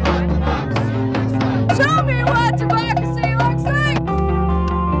 Show me what democracy looks like!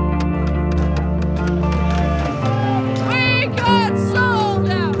 We got sold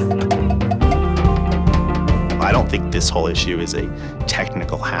out! I don't think this whole issue is a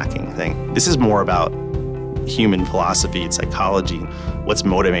technical hacking thing. This is more about human philosophy and psychology. What's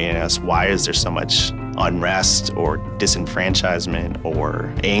motivating us? Why is there so much unrest or disenfranchisement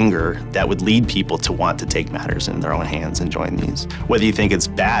or anger that would lead people to want to take matters in their own hands and join these. Whether you think it's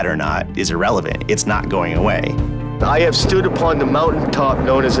bad or not is irrelevant. It's not going away. I have stood upon the mountaintop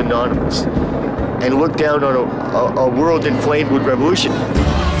known as Anonymous and looked down on a world inflamed with revolution.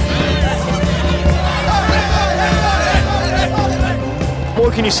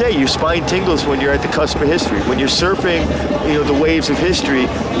 What can you say? Your spine tingles when you're at the cusp of history. When you're surfing, the waves of history,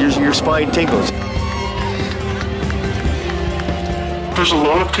 your spine tingles. There's a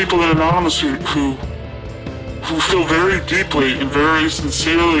lot of people in Anonymous who feel very deeply and very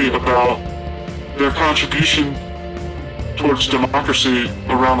sincerely about their contribution towards democracy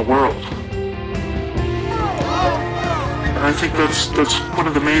around the world. And I think that's one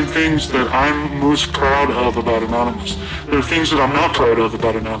of the main things that I'm most proud of about Anonymous. There are things that I'm not proud of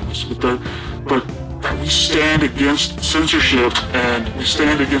about Anonymous, but we stand against censorship and we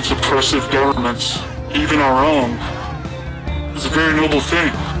stand against oppressive governments, even our own. It's a very noble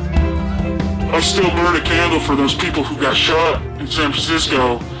thing. I still burn a candle for those people who got shot in San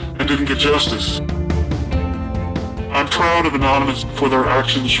Francisco and didn't get justice. I'm proud of Anonymous for their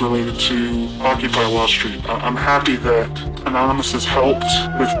actions related to Occupy Wall Street. I'm happy that Anonymous has helped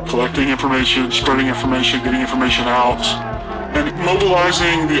with collecting information, spreading information, getting information out, and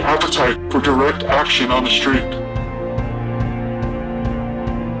mobilizing the appetite for direct action on the street.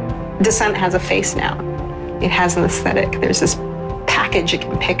 Dissent has a face now. It has an aesthetic. There's this package it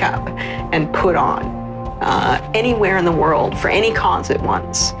can pick up and put on anywhere in the world for any cause it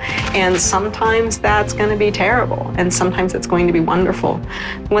wants. And sometimes that's going to be terrible, and sometimes it's going to be wonderful.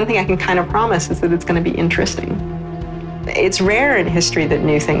 One thing I can kind of promise is that it's going to be interesting. It's rare in history that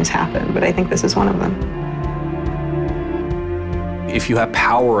new things happen, but I think this is one of them. If you have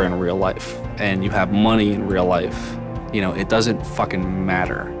power in real life and you have money in real life, it doesn't fucking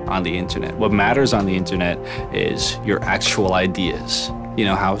matter on the internet. What matters on the internet is your actual ideas.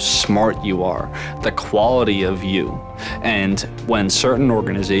 How smart you are, the quality of you. And when certain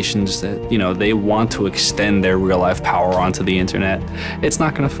organizations that, they want to extend their real life power onto the internet, it's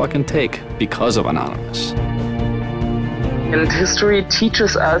not gonna fucking take because of Anonymous. And history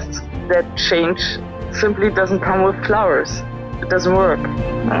teaches us that change simply doesn't come with flowers. It doesn't work.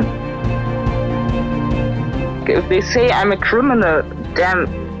 If they say I'm a criminal, damn,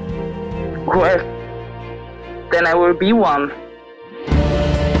 well, then I will be one.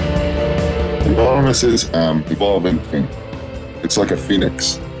 Anonymous is an evolving thing. It's like a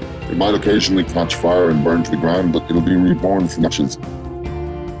phoenix. It might occasionally catch fire and burn to the ground, but it'll be reborn from ashes.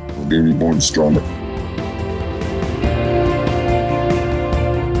 It'll be reborn stronger.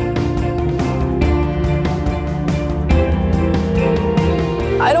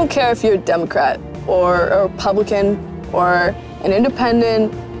 I don't care if you're a Democrat or a Republican or an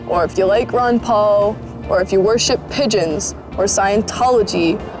independent, or if you like Ron Paul, or if you worship pigeons or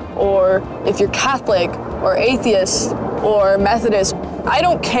Scientology, or if you're Catholic or atheist or Methodist. I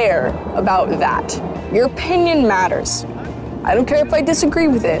don't care about that. Your opinion matters. I don't care if I disagree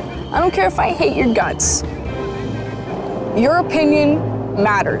with it. I don't care if I hate your guts. Your opinion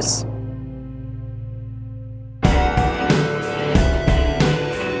matters.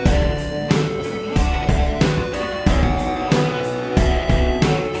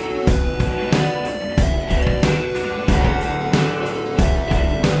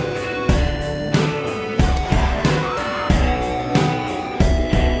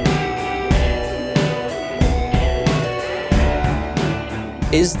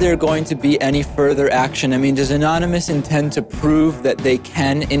 Is there going to be any further action? I mean, does Anonymous intend to prove that they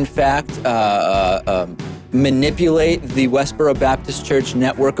can, in fact, manipulate the Westboro Baptist Church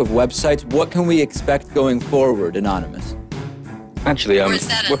network of websites? What can we expect going forward, Anonymous? Actually, I'm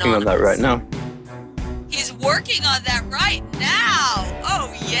working on that right now. He's working on that right now.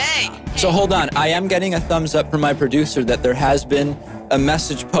 Oh, yay. So hold on. I am getting a thumbs up from my producer that there has been a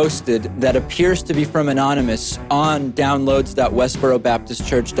message posted that appears to be from Anonymous on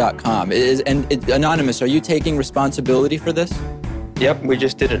downloads.westborobaptistchurch.com. Anonymous, are you taking responsibility for this? Yep, we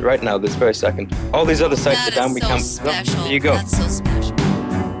just did it right now, this very second. All these other sites are down, we can't. Special. There you go. That's so special.